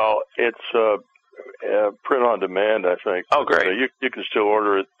 it's print on demand, I think. Oh, great. You can still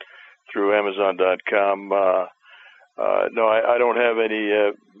order it through Amazon.com. No, I don't have any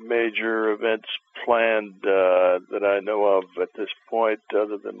major events planned that I know of at this point,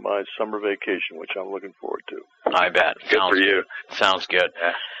 other than my summer vacation, which I'm looking forward to. I bet. Good for you. Sounds good.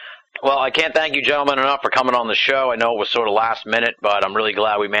 Yeah. Well, I can't thank you gentlemen enough for coming on the show. I know it was sort of last minute, but I'm really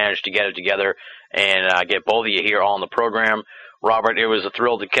glad we managed to get it together and get both of you here on the program. Robert, it was a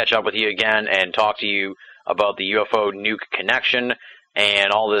thrill to catch up with you again and talk to you about the UFO nuke connection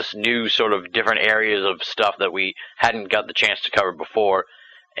and all this new sort of different areas of stuff that we hadn't got the chance to cover before.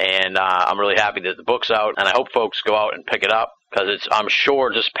 And I'm really happy that the book's out, and I hope folks go out and pick it up, because it's, I'm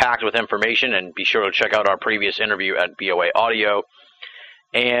sure, just packed with information. And be sure to check out our previous interview at BOA Audio.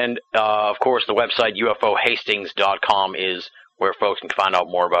 And, of course, the website ufohastings.com is where folks can find out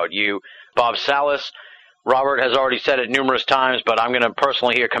more about you. Bob Salas, Robert has already said it numerous times, but I'm going to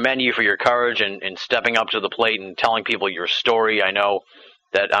personally here commend you for your courage and stepping up to the plate and telling people your story. I know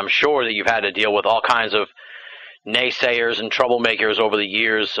that I'm sure that you've had to deal with all kinds of naysayers and troublemakers over the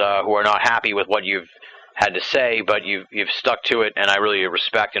years who are not happy with what you've had to say, but you've stuck to it, and I really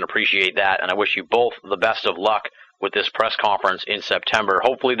respect and appreciate that, and I wish you both the best of luck with this press conference in September.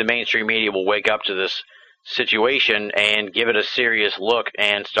 Hopefully the mainstream media will wake up to this situation and give it a serious look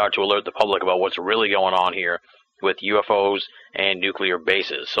and start to alert the public about what's really going on here with UFOs and nuclear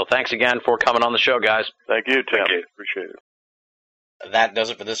bases. So thanks again for coming on the show, guys. Thank you, Tim. Thank you. Appreciate it. That does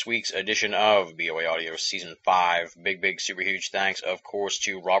it for this week's edition of BOA Audio Season 5. Big, super huge thanks, of course,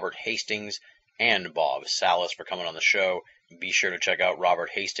 to Robert Hastings and Bob Salas for coming on the show. Be sure to check out Robert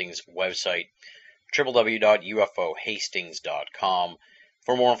Hastings' website, www.ufohastings.com,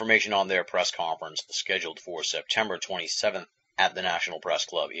 for more information on their press conference scheduled for September 27th at the National Press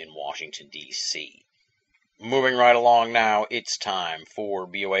Club in Washington, D.C. Moving right along now, it's time for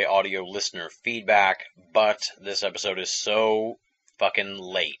BOA Audio listener feedback, but this episode is so fucking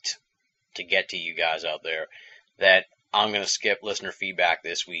late to get to you guys out there that I'm going to skip listener feedback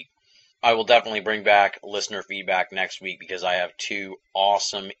this week. I will definitely bring back listener feedback next week because I have two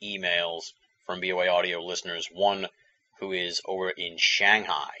awesome emails from BOA Audio listeners. One who is over in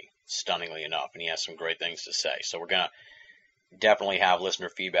Shanghai, stunningly enough, and he has some great things to say. So we're going to definitely have listener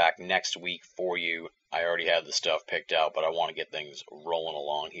feedback next week for you. I already have the stuff picked out, but I want to get things rolling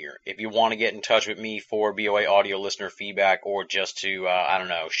along here. If you want to get in touch with me for BOA Audio listener feedback or just to,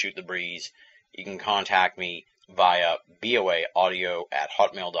 shoot the breeze, you can contact me via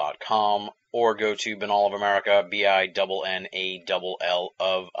boaaudio@hotmail.com or go to Binnall of America, BINNALL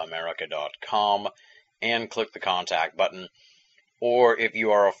of America.com, and click the contact button. Or if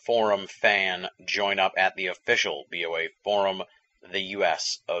you are a forum fan, join up at the official BOA forum,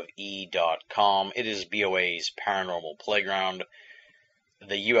 theusofE.com. It is BOA's paranormal playground,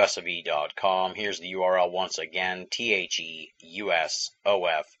 theusofE.com. Here's the URL once again,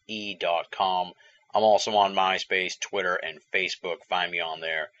 THEUSOFE.com. I'm also on MySpace, Twitter, and Facebook. Find me on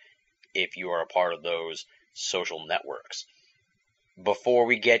there if you are a part of those social networks. Before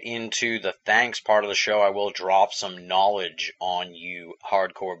we get into the thanks part of the show, I will drop some knowledge on you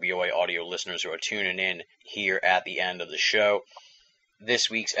hardcore BOA Audio listeners who are tuning in here at the end of the show. This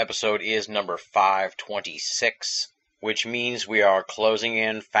week's episode is number 526. which means we are closing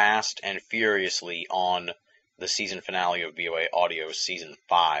in fast and furiously on the season finale of BOA Audio Season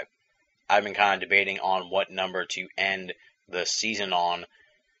 5. I've been kind of debating on what number to end the season on.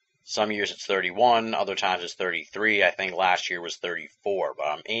 Some years it's 31, other times it's 33. I think last year was 34, but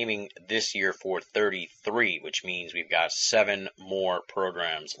I'm aiming this year for 33, which means we've got 7 more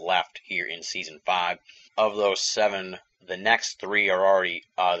programs left here in Season 5. Of those 7, the next 3 are already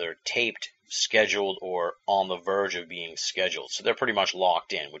either taped, scheduled, or on the verge of being scheduled. So they're pretty much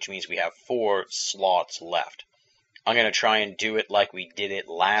locked in, which means we have 4 slots left. I'm going to try and do it like we did it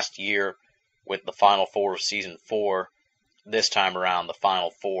last year with the final 4 of Season 4. This time around, the final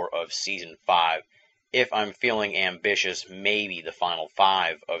 4 of Season 5. If I'm feeling ambitious, maybe the final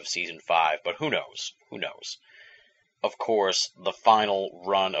 5 of Season 5, but who knows? Who knows? Of course, the final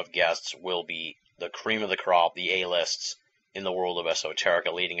run of guests will be the cream of the crop, the A-lists in the world of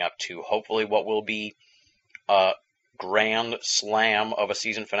esoterica, leading up to hopefully what will be a grand slam of a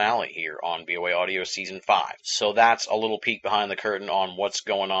season finale here on BOA Audio Season 5. So that's a little peek behind the curtain on what's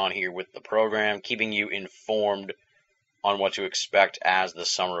going on here with the program, keeping you informed on what to expect as the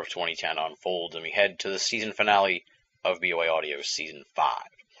summer of 2010 unfolds, and we head to the season finale of BOA Audio Season 5.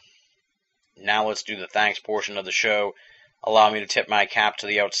 Now let's do the thanks portion of the show. Allow me to tip my cap to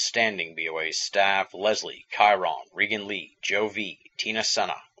the outstanding BOA staff: Leslie, Chiron, Regan Lee, Joe V, Tina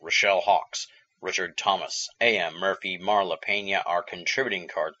Senna, Rochelle Hawks, Richard Thomas, A.M. Murphy, Marla Pena, our contributing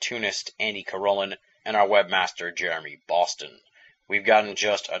cartoonist Andy Carolyn, and our webmaster Jeremy Boston. We've gotten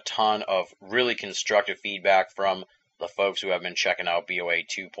just a ton of really constructive feedback from the folks who have been checking out BOA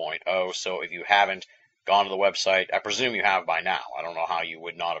 2.0, so if you haven't gone to the website, I presume you have by now. I don't know how you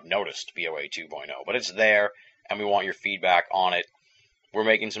would not have noticed BOA 2.0, but it's there, and we want your feedback on it. We're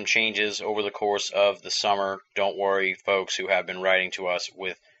making some changes over the course of the summer. Don't worry, folks who have been writing to us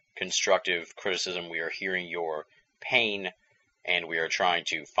with constructive criticism. We are hearing your pain, and we are trying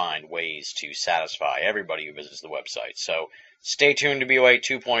to find ways to satisfy everybody who visits the website. So stay tuned to BOA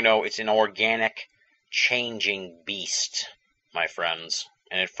 2.0. It's an organic, changing beast, my friends,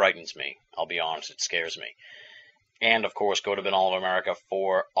 and it frightens me. I'll be honest, it scares me. And, of course, go to Banal of America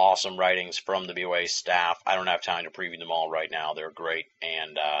for awesome writings from the BOA staff. I don't have time to preview them all right now. They're great,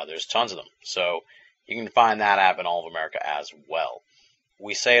 and there's tons of them. So you can find that at Banal of America as well.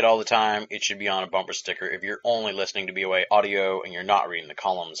 We say it all the time, it should be on a bumper sticker. If you're only listening to BOA Audio and you're not reading the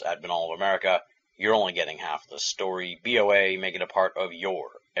columns at Banal of America, you're only getting half the story. BOA, make it a part of your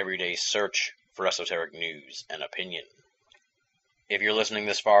everyday search for esoteric news and opinion. If you're listening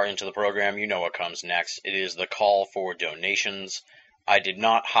this far into the program, you know what comes next. It is the call for donations. I did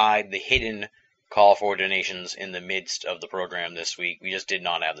not hide the hidden call for donations in the midst of the program this week. We just did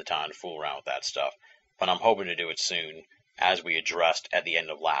not have the time to fool around with that stuff. But I'm hoping to do it soon, as we addressed at the end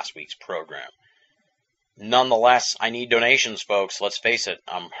of last week's program. Nonetheless, I need donations, folks. Let's face it,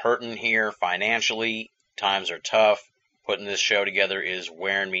 I'm hurting here financially. Times are tough. Putting this show together is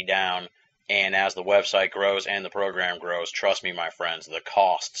wearing me down. And as the website grows and the program grows, trust me, my friends, the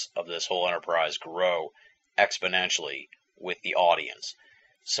costs of this whole enterprise grow exponentially with the audience.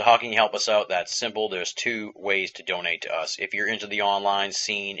 So how can you help us out? That's simple. There's 2 ways to donate to us. If you're into the online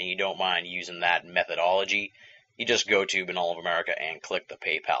scene and you don't mind using that methodology, you just go to Banal of America and click the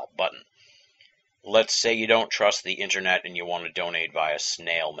PayPal button. Let's say you don't trust the internet and you want to donate via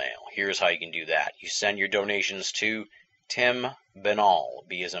snail mail. Here's how you can do that. You send your donations to Tim Banal,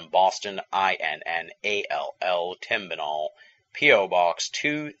 B as in Boston, I-N-N-A-L-L, Tim Banal, P.O. Box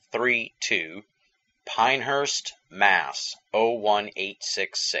 232, Pinehurst, Mass.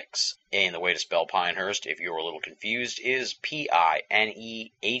 01866. And the way to spell Pinehurst, if you're a little confused, is P-I-N-E-H-U-R-S-T.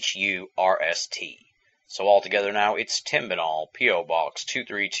 So altogether now, it's Tim Banal, P.O. Box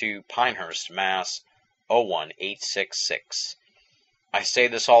 232, Pinehurst, Mass. 01866. I say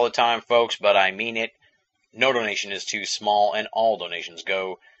this all the time, folks, but I mean it. No donation is too small, and all donations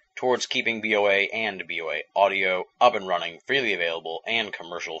go towards keeping BOA and BOA Audio up and running, freely available, and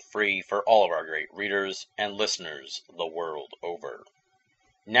commercial-free for all of our great readers and listeners the world over.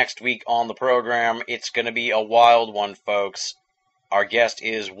 Next week on the program, it's going to be a wild one, folks. Our guest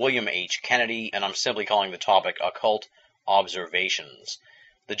is William H. Kennedy, and I'm simply calling the topic Occult Observations.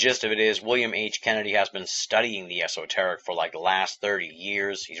 The gist of it is William H. Kennedy has been studying the esoteric for like the last 30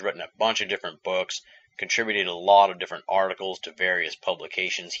 years. He's written a bunch of different books, contributed a lot of different articles to various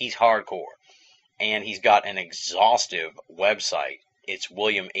publications. He's hardcore, and he's got an exhaustive website. It's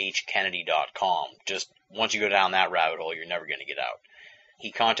williamhkennedy.com. Just once you go down that rabbit hole, you're never going to get out.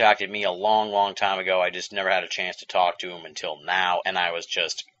 He contacted me a long time ago. I just never had a chance to talk to him until now, and I was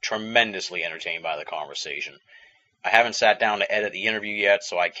just tremendously entertained by the conversation. I haven't sat down to edit the interview yet,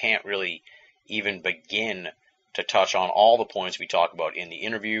 so I can't really even begin to touch on all the points we talk about in the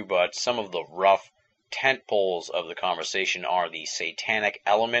interview, but some of the rough tent poles of the conversation are the satanic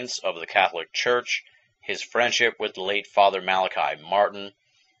elements of the Catholic Church, his friendship with the late Father Malachi Martin,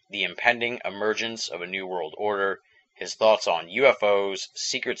 the impending emergence of a New World Order, his thoughts on UFOs,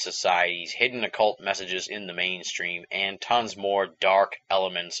 secret societies, hidden occult messages in the mainstream, and tons more dark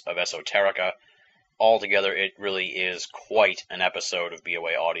elements of esoterica. Altogether, it really is quite an episode of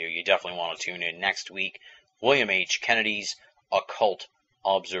BOA Audio. You definitely want to tune in next week. William H. Kennedy's Occult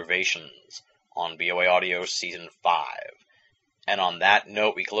Observations on BOA Audio Season 5. And on that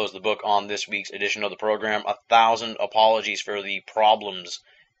note, we close the book on this week's edition of the program. 1,000 apologies for the problems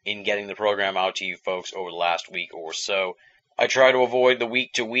in getting the program out to you folks over the last week or so. I try to avoid the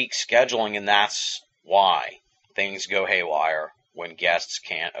week-to-week scheduling, and that's why things go haywire when guests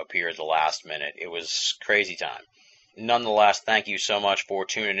can't appear at the last minute. It was crazy time. Nonetheless, thank you so much for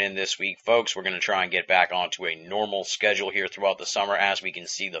tuning in this week, folks. We're going to try and get back onto a normal schedule here throughout the summer as we can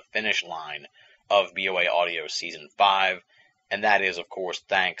see the finish line of BOA Audio Season 5. And that is, of course,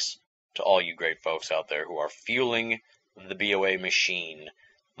 thanks to all you great folks out there who are fueling the BOA machine.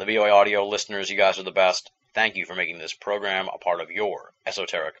 The BOA Audio listeners, you guys are the best. Thank you for making this program a part of your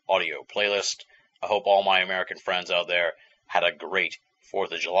esoteric audio playlist. I hope all my American friends out there had a great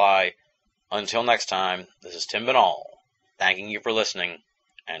 4th of July. Until next time, this is Tim Binnall, thanking you for listening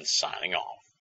and signing off.